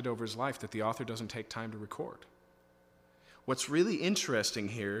Elijah did over his life that the author doesn't take time to record. What's really interesting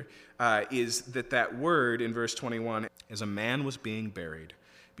here is that word in verse 21, as a man was being buried,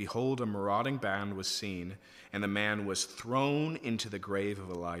 behold, a marauding band was seen, and the man was thrown into the grave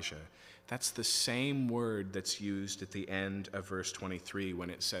of Elijah. That's the same word that's used at the end of verse 23 when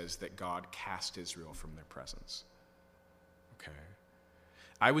it says that God cast Israel from their presence. Okay.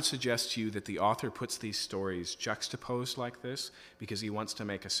 I would suggest to you that the author puts these stories juxtaposed like this because he wants to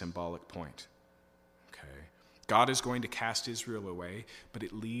make a symbolic point. Okay. God is going to cast Israel away, but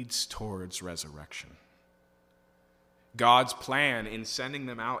it leads towards resurrection. God's plan in sending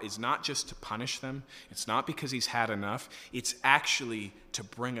them out is not just to punish them. It's not because he's had enough. It's actually to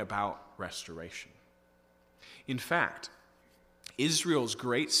bring about restoration. In fact, Israel's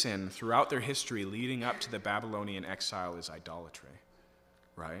great sin throughout their history leading up to the Babylonian exile is idolatry,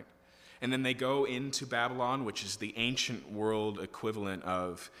 right? And then they go into Babylon, which is the ancient world equivalent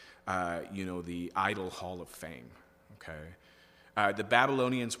of, the idol hall of fame, okay? The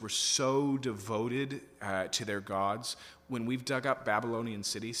Babylonians were so devoted to their gods. When we've dug up Babylonian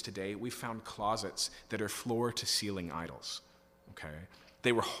cities today, we found closets that are floor-to-ceiling idols. Okay,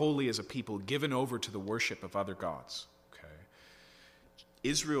 they were holy as a people, given over to the worship of other gods. Okay,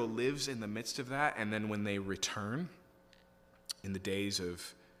 Israel lives in the midst of that, and then when they return, in the days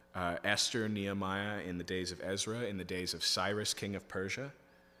of Esther, Nehemiah, in the days of Ezra, in the days of Cyrus, king of Persia,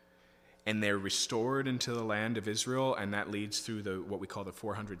 and they're restored into the land of Israel, and that leads through what we call the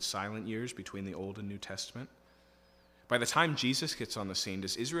 400 silent years between the Old and New Testament. By the time Jesus gets on the scene,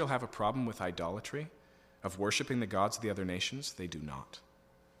 does Israel have a problem with idolatry, of worshiping the gods of the other nations? They do not.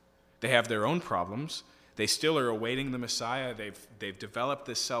 They have their own problems. They still are awaiting the Messiah. They've developed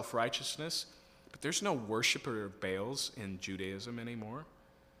this self-righteousness, but there's no worshiper of Baals in Judaism anymore.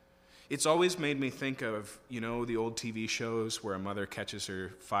 It's always made me think of, the old TV shows where a mother catches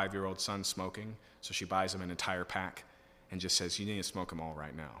her 5-year-old son smoking, so she buys him an entire pack and just says, you need to smoke them all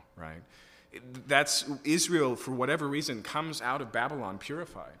right now, right? That's Israel, for whatever reason, comes out of Babylon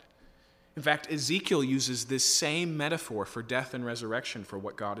purified. In fact, Ezekiel uses this same metaphor for death and resurrection for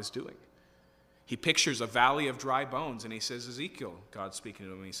what God is doing. He pictures a valley of dry bones, and he says, Ezekiel, God's speaking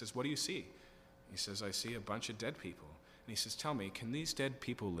to him, and he says, what do you see? He says, I see a bunch of dead people. And he says, tell me, can these dead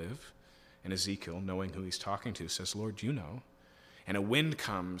people live? And Ezekiel, knowing who he's talking to, says, Lord, you know. And a wind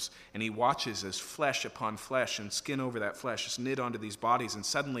comes, and he watches as flesh upon flesh and skin over that flesh is knit onto these bodies, and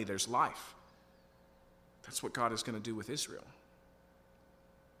suddenly there's life. That's what God is going to do with Israel.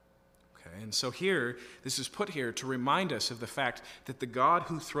 Okay, and so here, this is put here to remind us of the fact that the God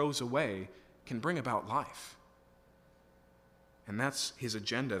who throws away can bring about life. And that's his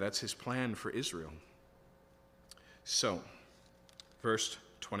agenda, that's his plan for Israel. So, verse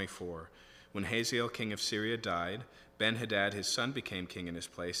 24. When Hazael, king of Syria, died, Ben-Hadad, his son, became king in his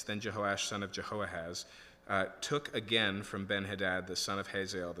place. Then Jehoash, son of Jehoahaz, took again from Ben-Hadad, the son of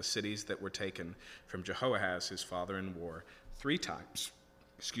Hazael, the cities that were taken from Jehoahaz, his father, in war. 3 times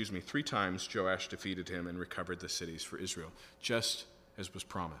Joash defeated him and recovered the cities for Israel, just as was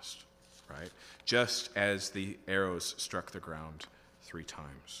promised, right? Just as the arrows struck the ground 3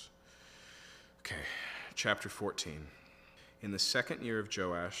 times. Okay, chapter 14. In the 2nd year of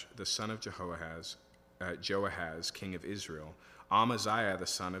Joash, the son of Jehoahaz, king of Israel, Amaziah the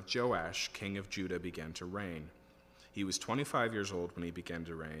son of Joash, king of Judah, began to reign. He was 25 years old when he began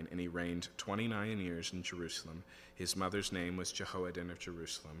to reign, and he reigned 29 years in Jerusalem. His mother's name was Jehoaddan of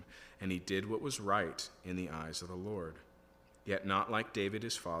Jerusalem, and he did what was right in the eyes of the Lord. Yet not like David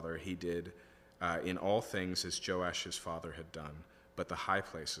his father, he did in all things as Joash his father had done, but the high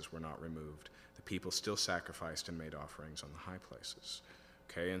places were not removed. The people still sacrificed and made offerings on the high places.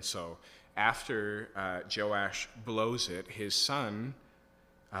 Okay, and so after Joash blows it, his son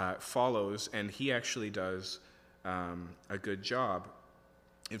follows, and he actually does a good job.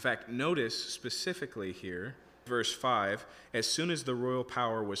 In fact, notice specifically here, verse 5, as soon as the royal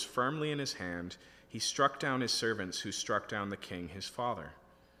power was firmly in his hand, he struck down his servants who struck down the king, his father.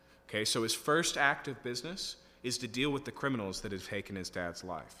 Okay, so his first act of business is to deal with the criminals that had taken his dad's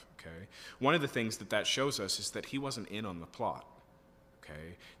life. Okay, one of the things that shows us is that he wasn't in on the plot.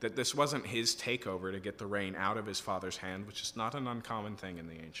 Okay, that this wasn't his takeover to get the reign out of his father's hand, which is not an uncommon thing in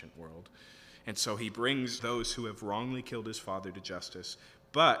the ancient world. And so he brings those who have wrongly killed his father to justice.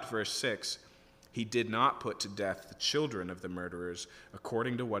 But, verse 6, he did not put to death the children of the murderers,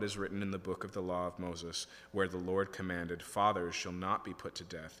 according to what is written in the book of the law of Moses, where the Lord commanded, fathers shall not be put to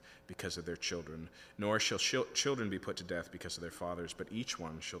death because of their children, nor shall children be put to death because of their fathers, but each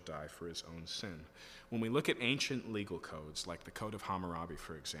one shall die for his own sin. When we look at ancient legal codes, like the Code of Hammurabi,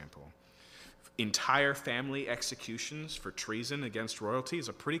 for example, entire family executions for treason against royalty is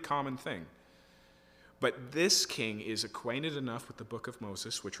a pretty common thing. But this king is acquainted enough with the book of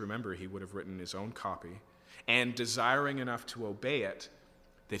Moses, which, remember, he would have written his own copy, and desiring enough to obey it,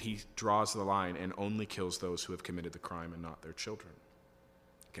 that he draws the line and only kills those who have committed the crime and not their children.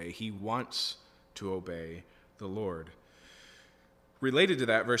 Okay, he wants to obey the Lord. Related to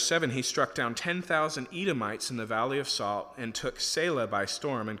that, verse 7, he struck down 10,000 Edomites in the Valley of Salt and took Selah by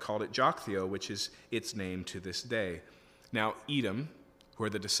storm and called it Joktheo, which is its name to this day. Now, Edom, who are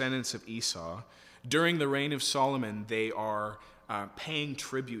the descendants of Esau, during the reign of Solomon, they are paying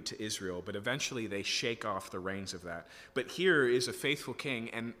tribute to Israel, but eventually they shake off the reins of that. But here is a faithful king,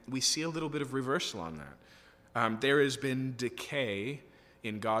 and we see a little bit of reversal on that. There has been decay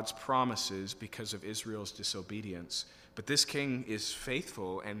in God's promises because of Israel's disobedience, but this king is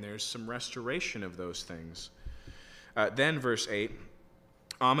faithful, and there's some restoration of those things. Then, verse 8,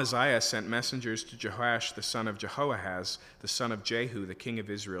 Amaziah sent messengers to Jehoash the son of Jehoahaz, the son of Jehu, the king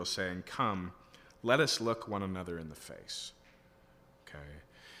of Israel, saying, come, let us look one another in the face. Okay.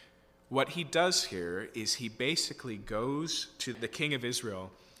 What he does here is he basically goes to the king of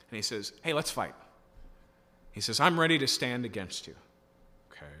Israel and he says, hey, let's fight. He says, I'm ready to stand against you.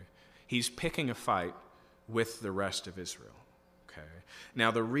 Okay. He's picking a fight with the rest of Israel. Okay.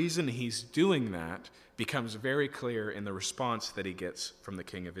 Now, the reason he's doing that becomes very clear in the response that he gets from the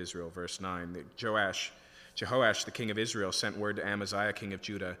king of Israel. Verse 9, that Jehoash, the king of Israel, sent word to Amaziah, king of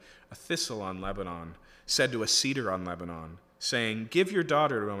Judah, a thistle on Lebanon, said to a cedar on Lebanon, saying, give your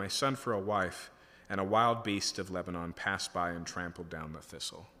daughter to my son for a wife. And a wild beast of Lebanon passed by and trampled down the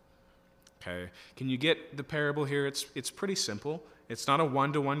thistle. Okay, can you get the parable here? It's pretty simple. It's not a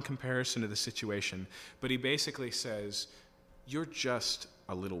one-to-one comparison of the situation, but he basically says, you're just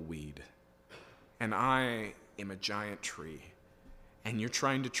a little weed, and I am a giant tree, and you're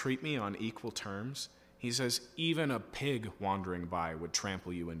trying to treat me on equal terms. He says, even a pig wandering by would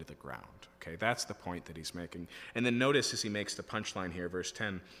trample you into the ground. Okay, that's the point that he's making. And then notice as he makes the punchline here, verse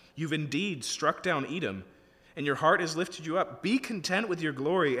 10, you've indeed struck down Edom, and your heart has lifted you up. Be content with your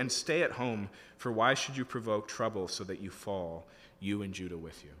glory and stay at home, for why should you provoke trouble so that you fall, you and Judah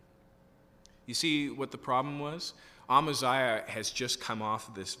with you? You see what the problem was? Amaziah has just come off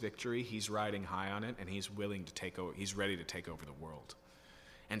of this victory. He's riding high on it, and he's willing to take over. He's ready to take over the world.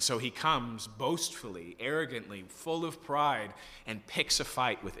 And so he comes boastfully, arrogantly, full of pride, and picks a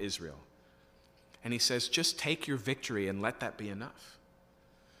fight with Israel. And he says, just take your victory and let that be enough.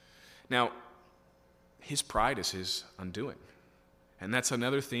 Now, his pride is his undoing. And that's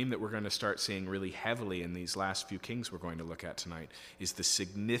another theme that we're going to start seeing really heavily in these last few kings we're going to look at tonight, is the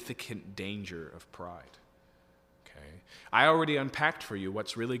significant danger of pride. I already unpacked for you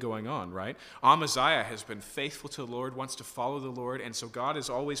what's really going on, right? Amaziah has been faithful to the Lord, wants to follow the Lord, and so God has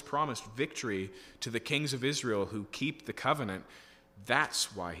always promised victory to the kings of Israel who keep the covenant.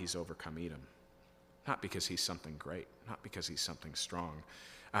 That's why he's overcome Edom. Not because he's something great, not because he's something strong,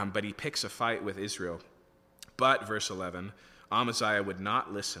 but he picks a fight with Israel. But, verse 11, Amaziah would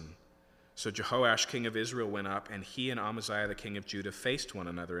not listen. So Jehoash, king of Israel, went up, and he and Amaziah, the king of Judah, faced one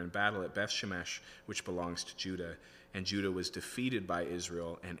another in battle at Beth-shemesh, which belongs to Judah. And Judah was defeated by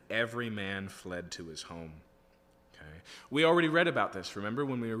Israel, and every man fled to his home. Okay. We already read about this. Remember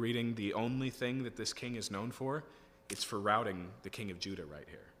when we were reading the only thing that this king is known for? it's for routing the king of Judah right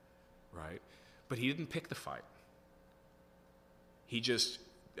here, right? But he didn't pick the fight. He just,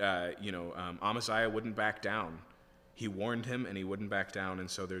 Amaziah wouldn't back down. He warned him and he wouldn't back down, and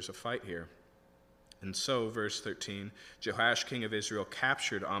so there's a fight here. And so, verse 13, Jehoash, king of Israel,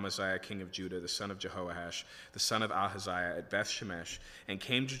 captured Amaziah, king of Judah, the son of Jehoash, the son of Ahaziah, at Beth-Shemesh, and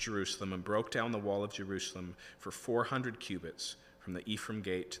came to Jerusalem and broke down the wall of Jerusalem for 400 cubits, from the Ephraim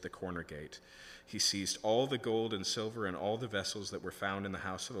gate to the corner gate. He seized all the gold and silver and all the vessels that were found in the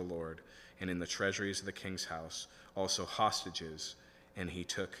house of the Lord and in the treasuries of the king's house, also hostages, and he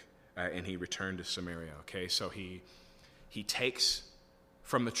returned to Samaria. Okay, so he takes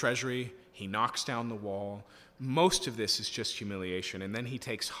from the treasury, he knocks down the wall. Most of this is just humiliation. And then he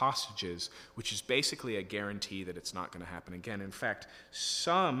takes hostages, which is basically a guarantee that it's not going to happen again. In fact,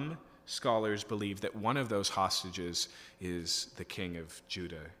 some scholars believe that one of those hostages is the king of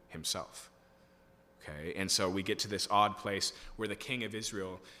Judah himself. Okay, and so we get to this odd place where the king of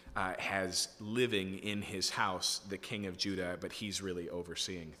Israel has living in his house the king of Judah, but he's really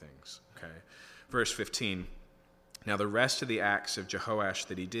overseeing things. Okay, verse 15. Now the rest of the acts of Jehoash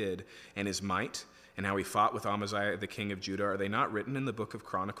that he did, and his might, and how he fought with Amaziah the king of Judah, are they not written in the book of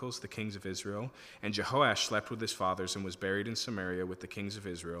Chronicles, the kings of Israel? And Jehoash slept with his fathers and was buried in Samaria with the kings of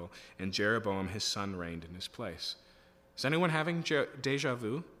Israel, and Jeroboam his son reigned in his place. Is anyone having deja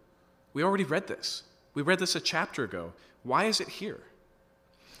vu? We already read this. We read this a chapter ago. Why is it here?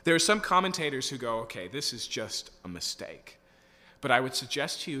 There are some commentators who go, okay, this is just a mistake. But I would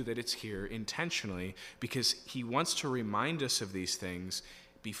suggest to you that it's here intentionally because he wants to remind us of these things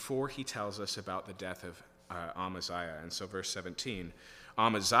before he tells us about the death of Amaziah. And so verse 17,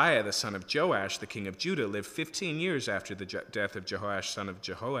 Amaziah, the son of Joash, the king of Judah, lived 15 years after the death of Jehoash, son of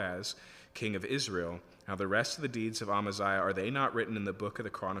Jehoaz, king of Israel. Now the rest of the deeds of Amaziah, are they not written in the book of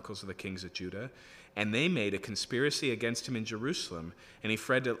the Chronicles of the kings of Judah? And they made a conspiracy against him in Jerusalem, and he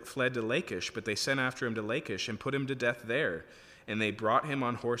fled to Lachish, but they sent after him to Lachish and put him to death there. And they brought him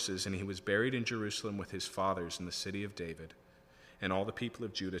on horses, and he was buried in Jerusalem with his fathers in the city of David. And all the people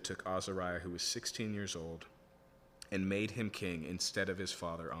of Judah took Azariah, who was 16 years old, and made him king instead of his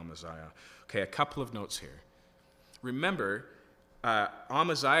father Amaziah. Okay, a couple of notes here. Remember,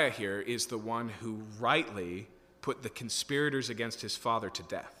 Amaziah here is the one who rightly put the conspirators against his father to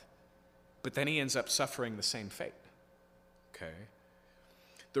death. But then he ends up suffering the same fate. Okay?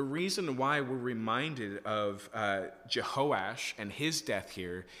 The reason why we're reminded of Jehoash and his death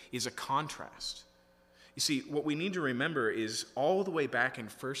here is a contrast. You see, what we need to remember is all the way back in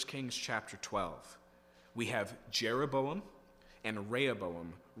 1 Kings chapter 12, we have Jeroboam and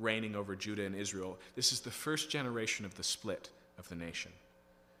Rehoboam reigning over Judah and Israel. This is the first generation of the split of the nation.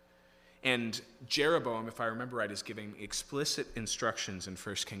 And Jeroboam, if I remember right, is giving explicit instructions in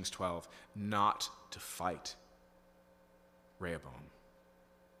 1 Kings 12 not to fight Rehoboam.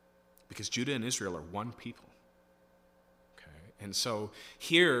 Because Judah and Israel are one people. Okay? And so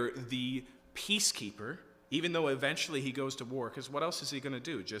here, the peacekeeper, even though eventually he goes to war, because what else is he going to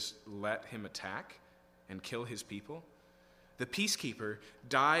do? Just let him attack and kill his people? The peacekeeper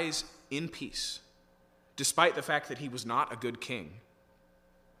dies in peace, despite the fact that he was not a good king.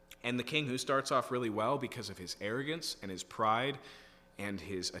 And the king who starts off really well because of his arrogance and his pride and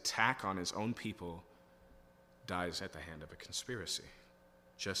his attack on his own people dies at the hand of a conspiracy,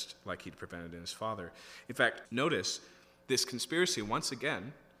 just like he'd prevented in his father. In fact, notice this conspiracy, once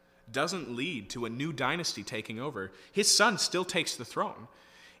again, doesn't lead to a new dynasty taking over. His son still takes the throne.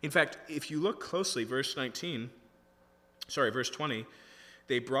 In fact, if you look closely, verse 20,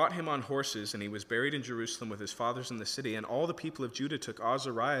 they brought him on horses, and he was buried in Jerusalem with his fathers in the city. And all the people of Judah took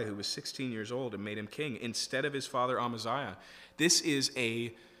Azariah, who was 16 years old, and made him king instead of his father Amaziah. This is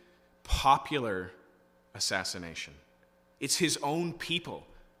a popular assassination. It's his own people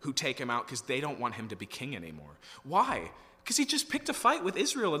who take him out because they don't want him to be king anymore. Why? Because he just picked a fight with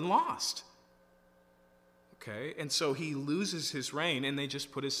Israel and lost. Okay, and so he loses his reign, and they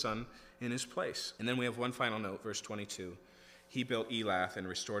just put his son in his place. And then we have one final note, verse 22. He built Elath and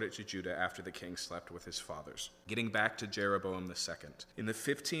restored it to Judah after the king slept with his fathers. Getting back to Jeroboam the second. In the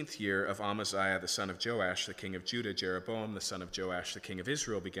 15th year of Amaziah, the son of Joash, the king of Judah, Jeroboam, the son of Joash, the king of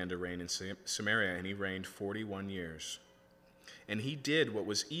Israel, began to reign in Samaria, and he reigned 41 years. And he did what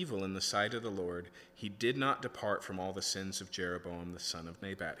was evil in the sight of the Lord. He did not depart from all the sins of Jeroboam, the son of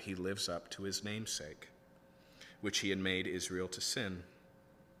Nebat. He lives up to his namesake, which he had made Israel to sin.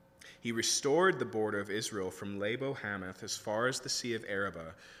 He restored the border of Israel from Labo-Hamath as far as the Sea of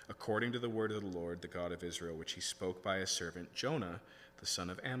Arabah, according to the word of the Lord, the God of Israel, which he spoke by his servant Jonah, the son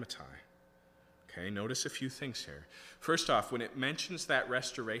of Amittai. Okay, notice a few things here. First off, when it mentions that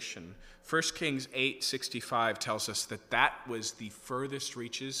restoration, 1 Kings 8:65 tells us that that was the furthest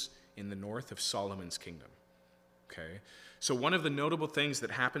reaches in the north of Solomon's kingdom. Okay, so one of the notable things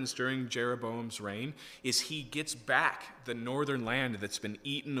that happens during Jeroboam's reign is he gets back the northern land that's been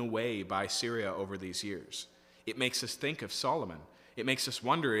eaten away by Syria over these years. It makes us think of Solomon. It makes us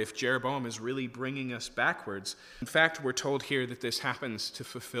wonder if Jeroboam is really bringing us backwards. In fact, we're told here that this happens to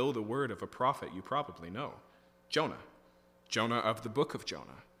fulfill the word of a prophet you probably know, Jonah. Jonah of the book of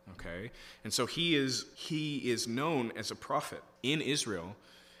Jonah, okay? And so he is known as a prophet in Israel,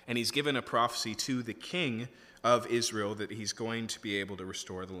 and he's given a prophecy to the king of Israel that he's going to be able to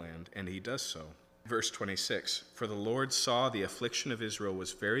restore the land, and he does so. Verse 26, "For the Lord saw the affliction of Israel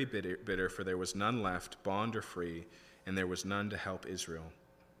was very bitter, for there was none left, bond or free, and there was none to help Israel."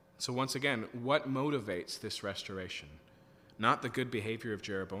 So once again, what motivates this restoration? Not the good behavior of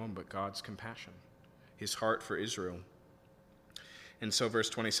Jeroboam, but God's compassion, his heart for Israel. And so verse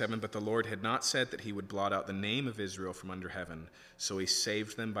 27, "But the Lord had not said that he would blot out the name of Israel from under heaven, so he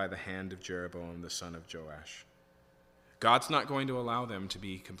saved them by the hand of Jeroboam the son of Joash." God's not going to allow them to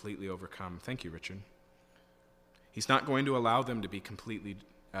be completely overcome. Thank you, Richard. He's not going to allow them to be completely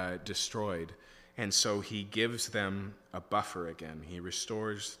destroyed. And so he gives them a buffer again. He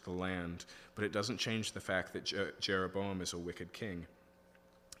restores the land, but it doesn't change the fact that Jeroboam is a wicked king.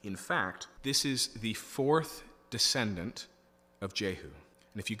 In fact, this is the fourth descendant of Jehu.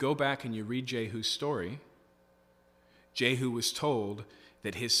 And if you go back and you read Jehu's story, Jehu was told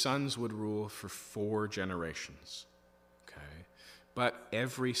that his sons would rule for 4 generations. Okay? But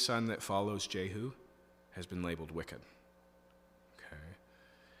every son that follows Jehu has been labeled wicked.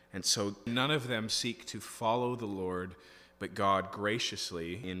 And so none of them seek to follow the Lord, but God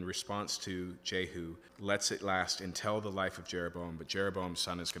graciously, in response to Jehu, lets it last until the life of Jeroboam. But Jeroboam's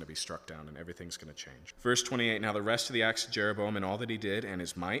son is going to be struck down, and everything's going to change. Verse 28, "Now the rest of the acts of Jeroboam and all that he did, and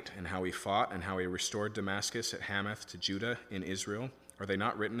his might, and how he fought, and how he restored Damascus at Hamath to Judah in Israel, are they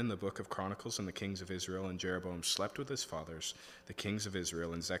not written in the book of Chronicles and the kings of Israel? And Jeroboam slept with his fathers, the kings of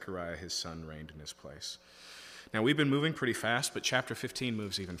Israel, and Zechariah his son reigned in his place." Now, we've been moving pretty fast, but chapter 15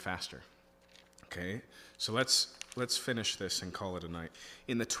 moves even faster. Okay, so let's finish this and call it a night.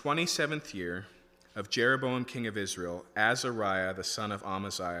 "In the 27th year of Jeroboam king of Israel, Azariah the son of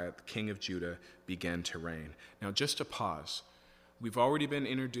Amaziah, the king of Judah, began to reign." Now, just a pause. We've already been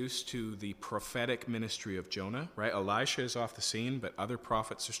introduced to the prophetic ministry of Jonah, right? Elisha is off the scene, but other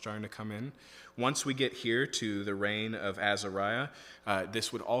prophets are starting to come in. Once we get here to the reign of Azariah,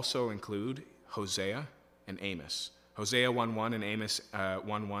 this would also include Hosea and Amos. Hosea 1:1 and Amos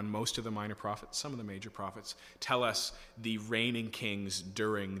 1:1, most of the minor prophets, some of the major prophets, tell us the reigning kings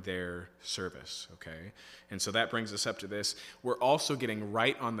during their service, okay? And so that brings us up to this. We're also getting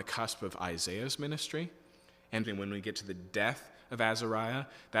right on the cusp of Isaiah's ministry. And when we get to the death of Azariah,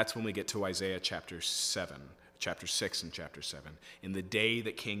 that's when we get to Isaiah chapter 6 and chapter 7. In the day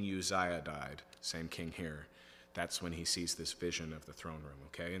that King Uzziah died, same king here, that's when he sees this vision of the throne room,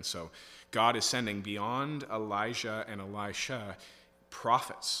 okay? And so God is sending beyond Elijah and Elisha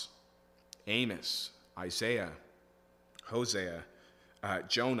prophets, Amos, Isaiah, Hosea,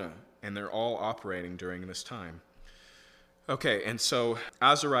 Jonah, and they're all operating during this time. Okay, and so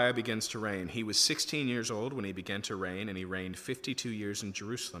Azariah begins to reign. He was 16 years old when he began to reign, and he reigned 52 years in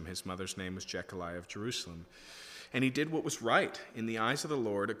Jerusalem. His mother's name was Jechaliah of Jerusalem. And he did what was right in the eyes of the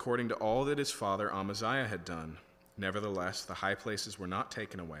Lord, according to all that his father Amaziah had done. Nevertheless, the high places were not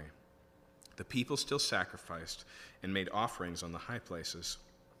taken away. The people still sacrificed and made offerings on the high places.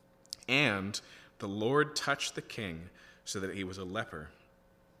 And the Lord touched the king so that he was a leper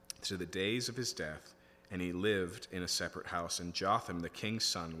to the days of his death, and he lived in a separate house. And Jotham, the king's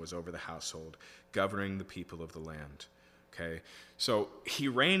son, was over the household, governing the people of the land. Okay, so he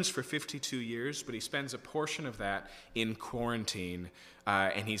reigns for 52 years, but he spends a portion of that in quarantine,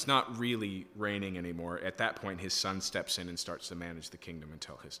 and he's not really reigning anymore. At that point, his son steps in and starts to manage the kingdom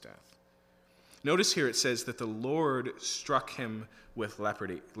until his death. Notice here it says that the Lord struck him with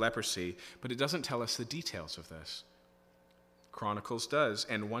leprosy, but it doesn't tell us the details of this. Chronicles does,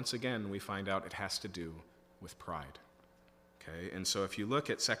 and once again, we find out it has to do with pride. Okay, and so if you look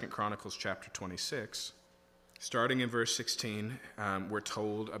at 2 Chronicles chapter 26, starting in verse 16, we're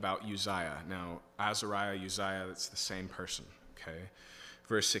told about Uzziah. Now, Azariah, Uzziah, that's the same person, okay?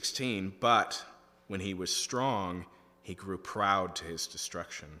 Verse 16, "But when he was strong, he grew proud to his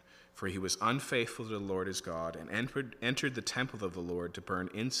destruction, for he was unfaithful to the Lord his God, and entered the temple of the Lord to burn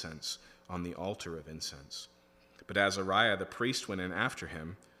incense on the altar of incense. But Azariah the priest went in after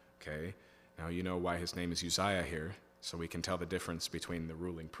him." Okay, now you know why his name is Uzziah here. so we can tell the difference between the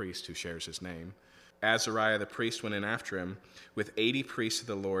ruling priest who shares his name. Azariah the priest went in after him with 80 priests of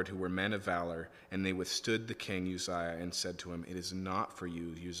the Lord who were men of valor, and they withstood the king Uzziah and said to him, "It is not for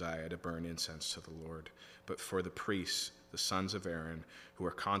you, Uzziah, to burn incense to the Lord, but for the priests, the sons of Aaron, who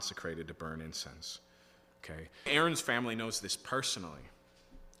are consecrated to burn incense." Okay. Aaron's family knows this personally,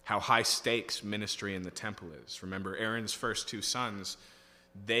 how high stakes ministry in the temple is. Remember, Aaron's first 2 sons,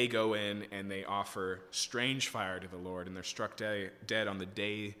 they go in and they offer strange fire to the Lord, and they're struck dead on the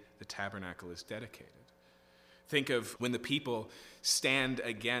day the tabernacle is dedicated. Think of when the people stand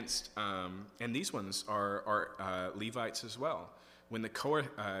against, and these ones are Levites as well. When the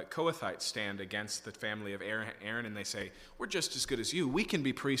Kohathites stand against the family of Aaron and they say, "We're just as good as you, we can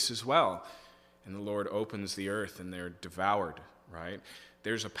be priests as well." And the Lord opens the earth and they're devoured, right?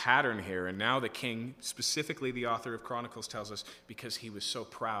 There's a pattern here, and now the king, specifically the author of Chronicles, tells us because he was so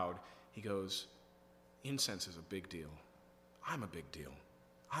proud, he goes, "Incense is a big deal. I'm a big deal.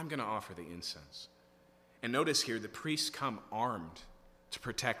 I'm going to offer the incense." And notice here, the priests come armed to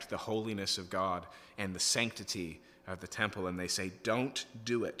protect the holiness of God and the sanctity of the temple, and they say, "Don't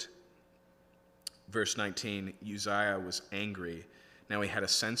do it." Verse 19, Uzziah was angry. Now he had a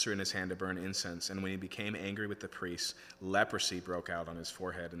censer in his hand to burn incense, and when he became angry with the priests, leprosy broke out on his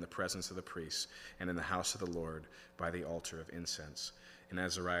forehead in the presence of the priests and in the house of the Lord by the altar of incense. And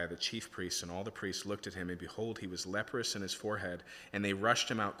Azariah, the chief priest, and all the priests looked at him, and behold, he was leprous in his forehead, and they rushed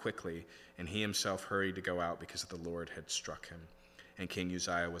him out quickly, and he himself hurried to go out because the Lord had struck him. And King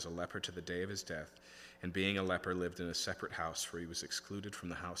Uzziah was a leper to the day of his death, and being a leper lived in a separate house, for he was excluded from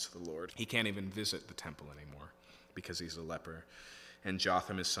the house of the Lord. He can't even visit the temple anymore because he's a leper. And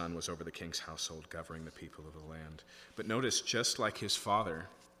Jotham, his son, was over the king's household, governing the people of the land. But notice, just like his father,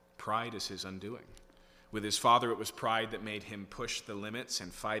 pride is his undoing. With his father, it was pride that made him push the limits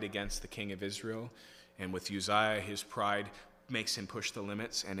and fight against the king of Israel. And with Uzziah, his pride makes him push the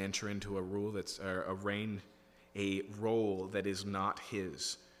limits and enter into a role that is not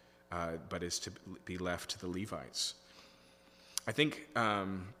his, but is to be left to the Levites. I think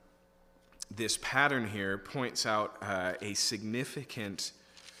this pattern here points out a significant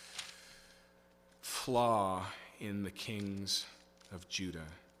flaw in the kings of Judah.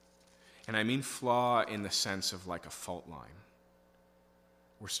 And I mean flaw in the sense of like a fault line.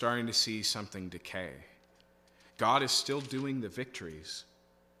 We're starting to see something decay. God is still doing the victories,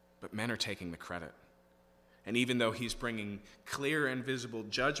 but men are taking the credit. And even though he's bringing clear and visible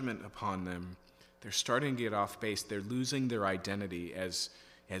judgment upon them, they're starting to get off base. They're losing their identity as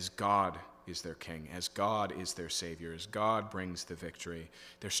God is their king, as God is their savior, as God brings the victory.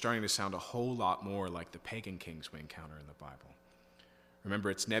 They're starting to sound a whole lot more like the pagan kings we encounter in the Bible.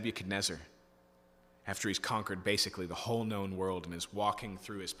 Remember, it's Nebuchadnezzar, after he's conquered basically the whole known world and is walking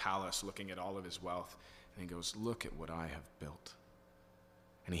through his palace looking at all of his wealth, and he goes, "Look at what I have built."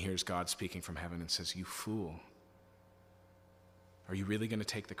 And he hears God speaking from heaven and says, "You fool. Are you really going to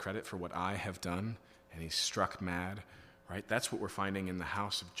take the credit for what I have done?" And he's struck mad, right? That's what we're finding in the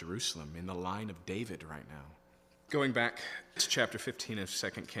house of Jerusalem, in the line of David right now. Going back to chapter 15 of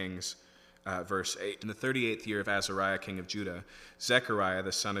 2 Kings, verse 8. In the 38th year of Azariah, king of Judah, Zechariah,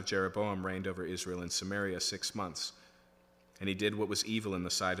 the son of Jeroboam, reigned over Israel in Samaria 6 months. And he did what was evil in the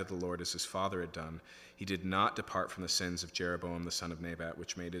sight of the Lord, as his father had done. He did not depart from the sins of Jeroboam, the son of Nebat,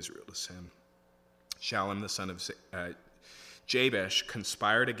 which made Israel to sin. Shallum, the son of Jabesh,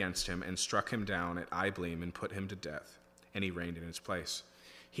 conspired against him and struck him down at Ibleam and put him to death, and he reigned in his place.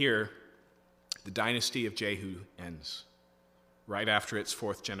 Here, the dynasty of Jehu ends. Right after its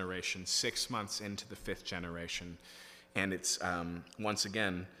 4th generation, 6 months into the 5th generation, and it's once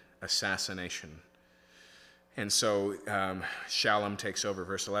again assassination. And so Shallum takes over,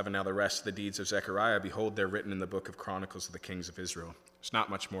 verse 11. Now the rest of the deeds of Zechariah, behold, they're written in the book of Chronicles of the kings of Israel. There's not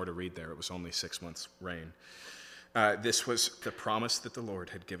much more to read there. It was only 6 months' reign. This was the promise that the Lord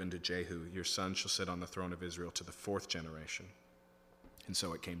had given to Jehu. Your son shall sit on the throne of Israel to the 4th generation. And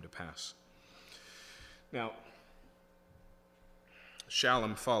so it came to pass. Now,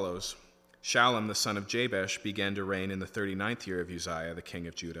 Shallum follows. Shallum, the son of Jabesh, began to reign in the 39th year of Uzziah, the king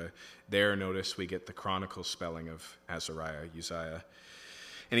of Judah. There, notice, we get the Chronicles spelling of Azariah, Uzziah.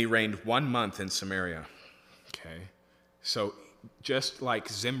 And he reigned 1 month in Samaria. Okay, so just like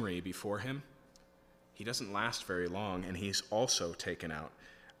Zimri before him, he doesn't last very long, and he's also taken out.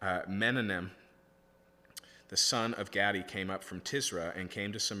 Menahem, the son of Gadi, came up from Tisra and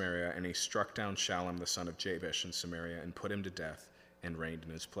came to Samaria, and he struck down Shallum, the son of Jabesh, in Samaria, and put him to death, and reigned in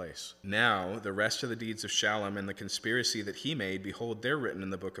his place. Now, the rest of the deeds of Shallum and the conspiracy that he made, behold, they're written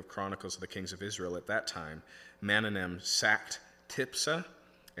in the book of Chronicles of the kings of Israel. At that time, Menahem sacked Tipsah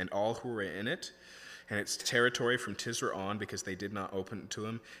and all who were in it, and its territory from Tisra on, because they did not open it to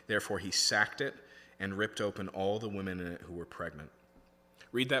him. Therefore he sacked it and ripped open all the women in it who were pregnant.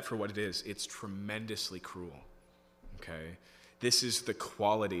 Read that for what it is. It's tremendously cruel. Okay? This is the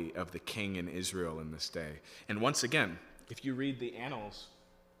quality of the king in Israel in this day. And once again, if you read the annals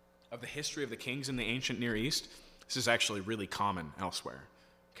of the history of the kings in the ancient Near East, this is actually really common elsewhere.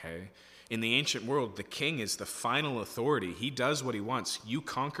 Okay? In the ancient world, the king is the final authority. He does what he wants. You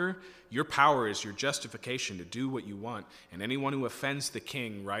conquer, your power is your justification to do what you want. And anyone who offends the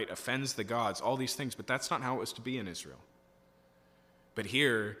king, right, offends the gods, all these things. But that's not how it was to be in Israel. But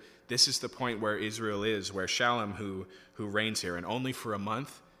here, this is the point where Israel is, where Shallum, who reigns here, and only for a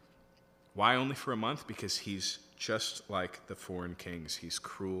month. Why only for a month? Because he's just like the foreign kings. He's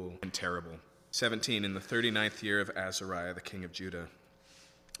cruel and terrible. 17, in the 39th year of Azariah, the king of Judah,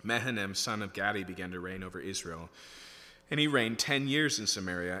 Mahanaim, son of Gadi, began to reign over Israel. And he reigned 10 years in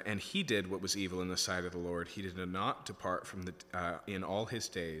Samaria, and he did what was evil in the sight of the Lord. He did not depart from in all his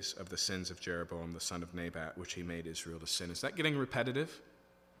days of the sins of Jeroboam, the son of Nebat, which he made Israel to sin. Is that getting repetitive?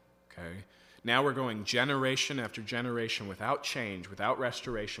 Okay. Now we're going generation after generation without change, without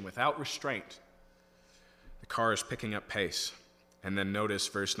restoration, without restraint. The car is picking up pace. And then notice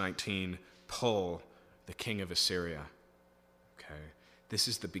verse 19, Pul, the king of Assyria. Okay. This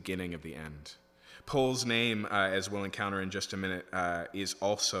is the beginning of the end. Pul's name, as we'll encounter in just a minute, is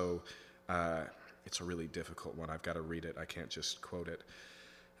also, it's a really difficult one. I've got to read it. I can't just quote it.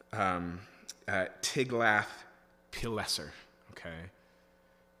 Tiglath-Pileser, okay?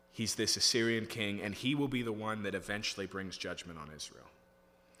 He's this Assyrian king, and he will be the one that eventually brings judgment on Israel.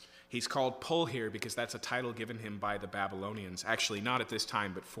 He's called Pul here because that's a title given him by the Babylonians. Actually, not at this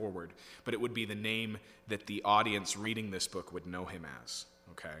time, but forward. But it would be the name that the audience reading this book would know him as.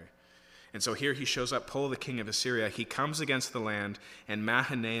 Okay? And so here he shows up, Pul, the king of Assyria. He comes against the land, and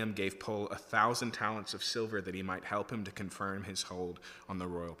Mahanaim gave Pul 1,000 talents of silver that he might help him to confirm his hold on the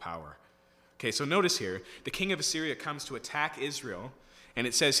royal power. Okay, so notice here, the king of Assyria comes to attack Israel, and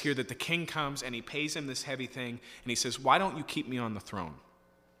it says here that the king comes and he pays him this heavy thing, and he says, why don't you keep me on the throne?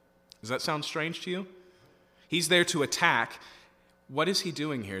 Does that sound strange to you? He's there to attack. What is he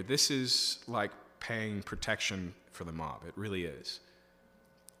doing here? This is like paying protection for the mob. It really is.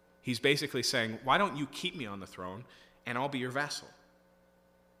 He's basically saying, why don't you keep me on the throne and I'll be your vassal?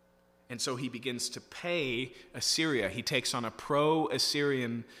 And so he begins to pay Assyria. He takes on a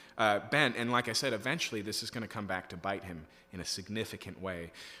pro-Assyrian bent. And like I said, eventually this is going to come back to bite him in a significant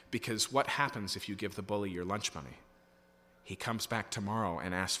way. Because what happens if you give the bully your lunch money? He comes back tomorrow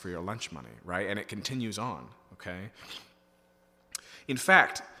and asks for your lunch money, right? And it continues on, okay? In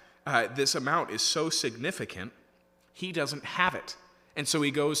fact, this amount is so significant, he doesn't have it. And so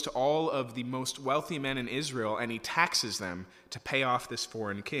he goes to all of the most wealthy men in Israel and he taxes them to pay off this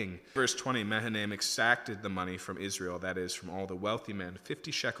foreign king. Verse 20, Mahanaim exacted the money from Israel, that is, from all the wealthy men,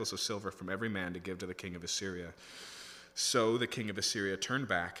 50 shekels of silver from every man to give to the king of Assyria. So the king of Assyria turned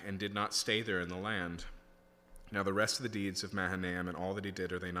back and did not stay there in the land. Now the rest of the deeds of Mahanaim and all that he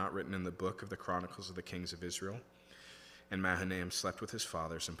did, are they not written in the book of the Chronicles of the Kings of Israel? And Mahanaim slept with his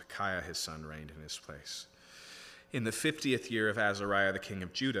fathers, and Pekahiah his son reigned in his place. In the 50th year of Azariah the king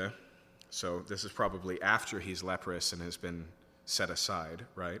of Judah, so this is probably after he's leprous and has been set aside,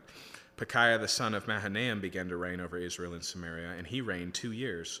 right? Pekahiah the son of Mahanaim began to reign over Israel and Samaria, and he reigned 2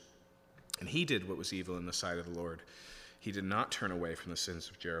 years. And he did what was evil in the sight of the Lord. He did not turn away from the sins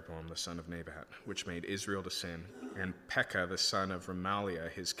of Jeroboam the son of Nebat, which made Israel to sin. And Pekah the son of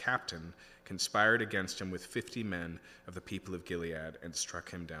Remaliah, his captain, conspired against him with 50 men of the people of Gilead and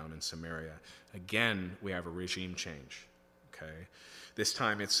struck him down in Samaria. Again, we have a regime change. Okay, this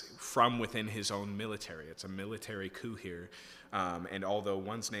time it's from within his own military. It's a military coup here. And although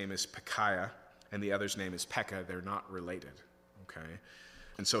one's name is Pekahiah and the other's name is Pekah, they're not related. Okay,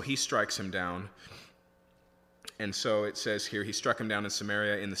 and so he strikes him down. And so it says here, he struck him down in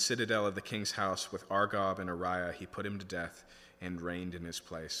Samaria in the citadel of the king's house with Argob and Uriah. He put him to death and reigned in his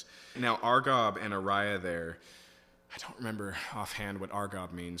place. Now, Argob and Uriah there, I don't remember offhand what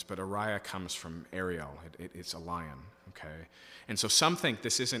Argob means, but Uriah comes from Ariel. It's a lion, okay? And so some think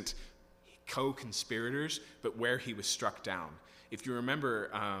this isn't co-conspirators, but where he was struck down. If you remember,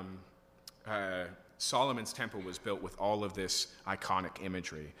 Solomon's temple was built with all of this iconic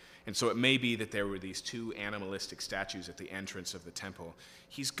imagery. And so it may be that there were these two animalistic statues at the entrance of the temple.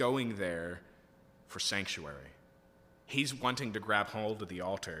 He's going there for sanctuary. He's wanting to grab hold of the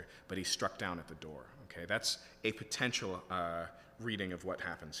altar, but he's struck down at the door. Okay, that's a potential reading of what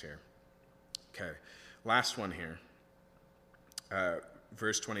happens here. Okay, last one here.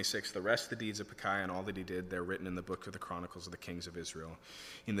 verse 26, the rest of the deeds of Pekahiah and all that he did, they're written in the book of the Chronicles of the Kings of Israel.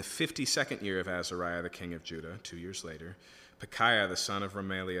 In the 52nd year of Azariah, the king of Judah, 2 years later, Pekahiah, the son of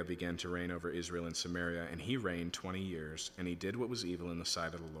Remaliah, began to reign over Israel and Samaria, and he reigned 20 years, and he did what was evil in the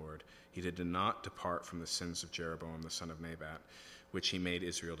sight of the Lord. He did not depart from the sins of Jeroboam, the son of Nebat, which he made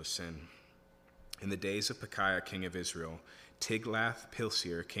Israel to sin. In the days of Pekahiah, king of Israel,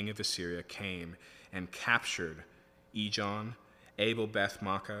 Tiglath-Pileser, king of Assyria, came and captured Ijon,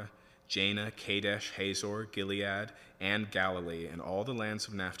 Abel-Beth-Maachah, Janah, Kadesh, Hazor, Gilead, and Galilee, and all the lands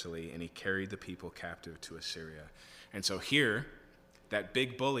of Naphtali, and he carried the people captive to Assyria. And so here, that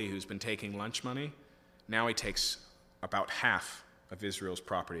big bully who's been taking lunch money, now he takes about half of Israel's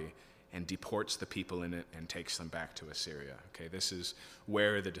property and deports the people in it and takes them back to Assyria. Okay, this is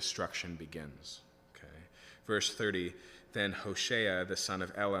where the destruction begins. Okay, verse 30, then Hoshea, the son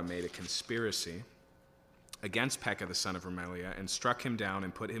of Elah, made a conspiracy against Pekah, the son of Remaliah, and struck him down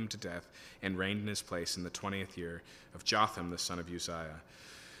and put him to death and reigned in his place in the 20th year of Jotham, the son of Uzziah.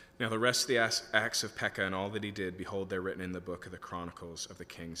 Now the rest of the acts of Pekah and all that he did, behold, they're written in the book of the Chronicles of the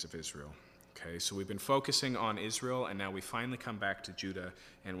Kings of Israel. Okay, so we've been focusing on Israel, and now we finally come back to Judah,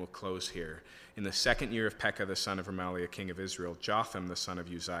 and we'll close here. In the 2nd year of Pekah, the son of Remaliah, king of Israel, Jotham, the son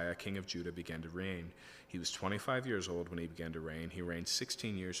of Uzziah, king of Judah, began to reign. He was 25 years old when he began to reign. He reigned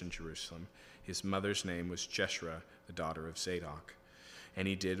 16 years in Jerusalem. His mother's name was Jeshurun, the daughter of Zadok. And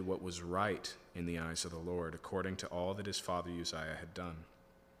he did what was right in the eyes of the Lord, according to all that his father Uzziah had done.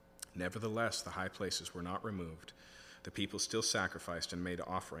 Nevertheless, the high places were not removed. The people still sacrificed and made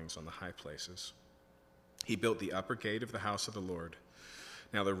offerings on the high places. He built the upper gate of the house of the Lord.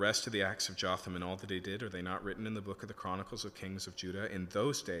 Now the rest of the acts of Jotham and all that he did, are they not written in the book of the Chronicles of Kings of Judah? In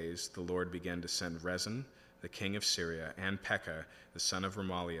those days the Lord began to send Rezin, the king of Syria, and Pekah, the son of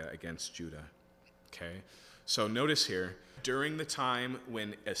Remaliah, against Judah. Okay, so notice here, during the time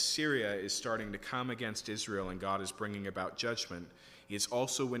when Assyria is starting to come against Israel and God is bringing about judgment, is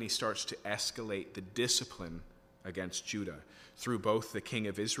also when he starts to escalate the discipline against Judah through both the king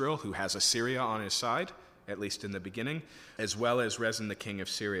of Israel, who has Assyria on his side, at least in the beginning, as well as Rezin, the king of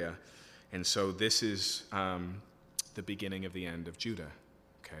Syria. And so this is the beginning of the end of Judah.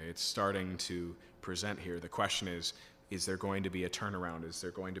 Okay, it's starting to present here. The question is there going to be a turnaround? Is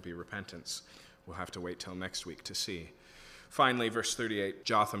there going to be repentance? We'll have to wait till next week to see. Finally, verse 38,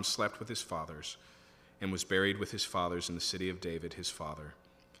 Jotham slept with his fathers and was buried with his fathers in the city of David, his father,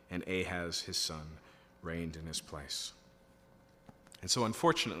 and Ahaz, his son, reigned in his place. And so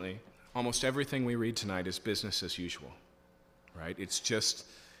unfortunately, almost everything we read tonight is business as usual, right? It's just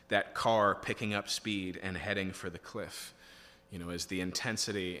that car picking up speed and heading for the cliff, as the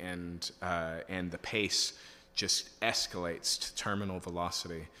intensity and the pace just escalates to terminal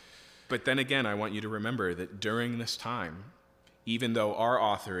velocity. But then again, I want you to remember that during this time, even though our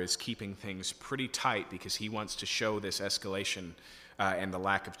author is keeping things pretty tight because he wants to show this escalation and the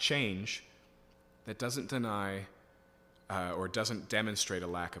lack of change, that doesn't deny or doesn't demonstrate a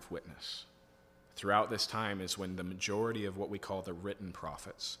lack of witness. Throughout this time is when the majority of what we call the written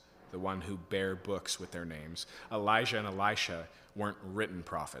prophets, the one who bear books with their names, Elijah and Elisha weren't written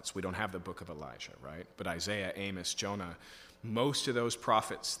prophets. We don't have the book of Elijah, right? But Isaiah, Amos, Jonah, most of those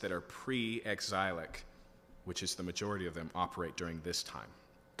prophets that are pre-exilic, which is the majority of them, operate during this time.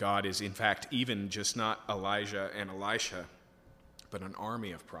 God is, in fact, even just not Elijah and Elisha, but an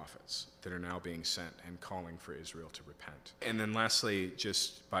army of prophets that are now being sent and calling for Israel to repent. And then lastly,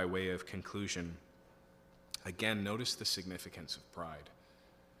 just by way of conclusion, again, notice the significance of pride.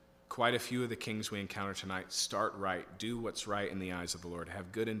 Quite a few of the kings we encounter tonight start right, do what's right in the eyes of the Lord,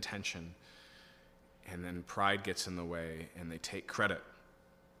 have good intention, and then pride gets in the way and they take credit,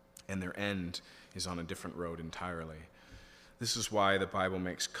 and their end is on a different road entirely. This is why the Bible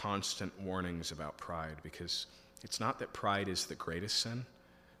makes constant warnings about pride, because it's not that pride is the greatest sin,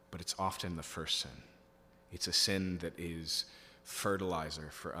 but it's often the first sin. It's a sin that is fertilizer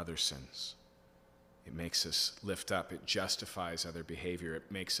for other sins. It makes us lift up. It justifies other behavior.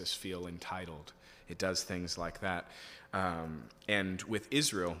 It makes us feel entitled. It does things like that. And with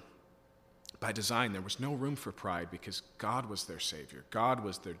Israel, by design, there was no room for pride because God was their Savior. God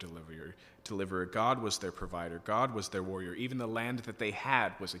was their deliverer. God was their provider. God was their warrior. Even the land that they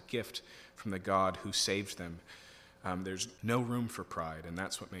had was a gift from the God who saved them. There's no room for pride, and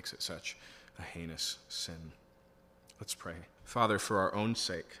that's what makes it such a heinous sin. Let's pray. Father, for our own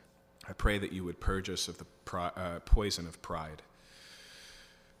sake, I pray that you would purge us of the poison of pride.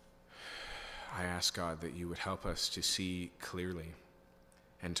 I ask, God, that you would help us to see clearly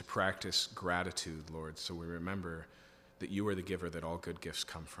and to practice gratitude, Lord, so we remember that you are the giver that all good gifts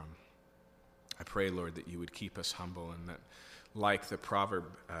come from. I pray, Lord, that you would keep us humble and that, like the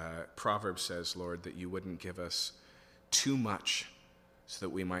proverb says, Lord, that you wouldn't give us too much so that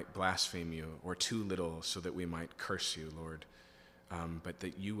we might blaspheme you, or too little so that we might curse you, Lord, but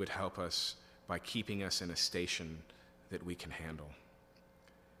that you would help us by keeping us in a station that we can handle,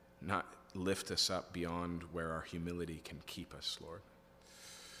 not lift us up beyond where our humility can keep us, Lord.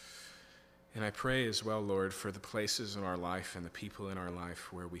 And I pray as well, Lord, for the places in our life and the people in our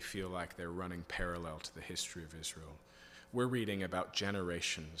life where we feel like they're running parallel to the history of Israel. We're reading about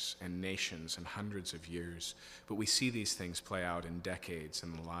generations and nations and hundreds of years, but we see these things play out in decades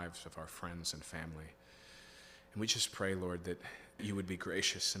in the lives of our friends and family. And we just pray, Lord, that you would be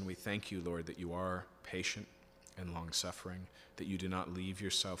gracious, and we thank you, Lord, that you are patient and long-suffering, that you do not leave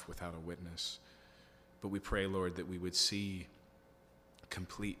yourself without a witness. But we pray, Lord, that we would see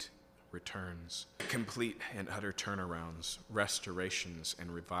complete returns, complete and utter turnarounds, restorations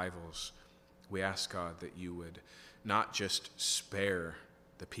and revivals. We ask, God, that you would not just spare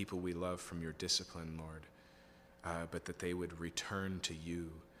the people we love from your discipline, Lord, but that they would return to you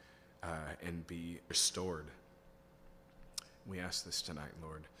and be restored. We ask this tonight,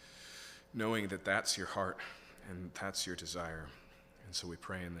 Lord, knowing that that's your heart and that's your desire. And so we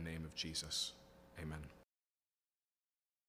pray in the name of Jesus. Amen.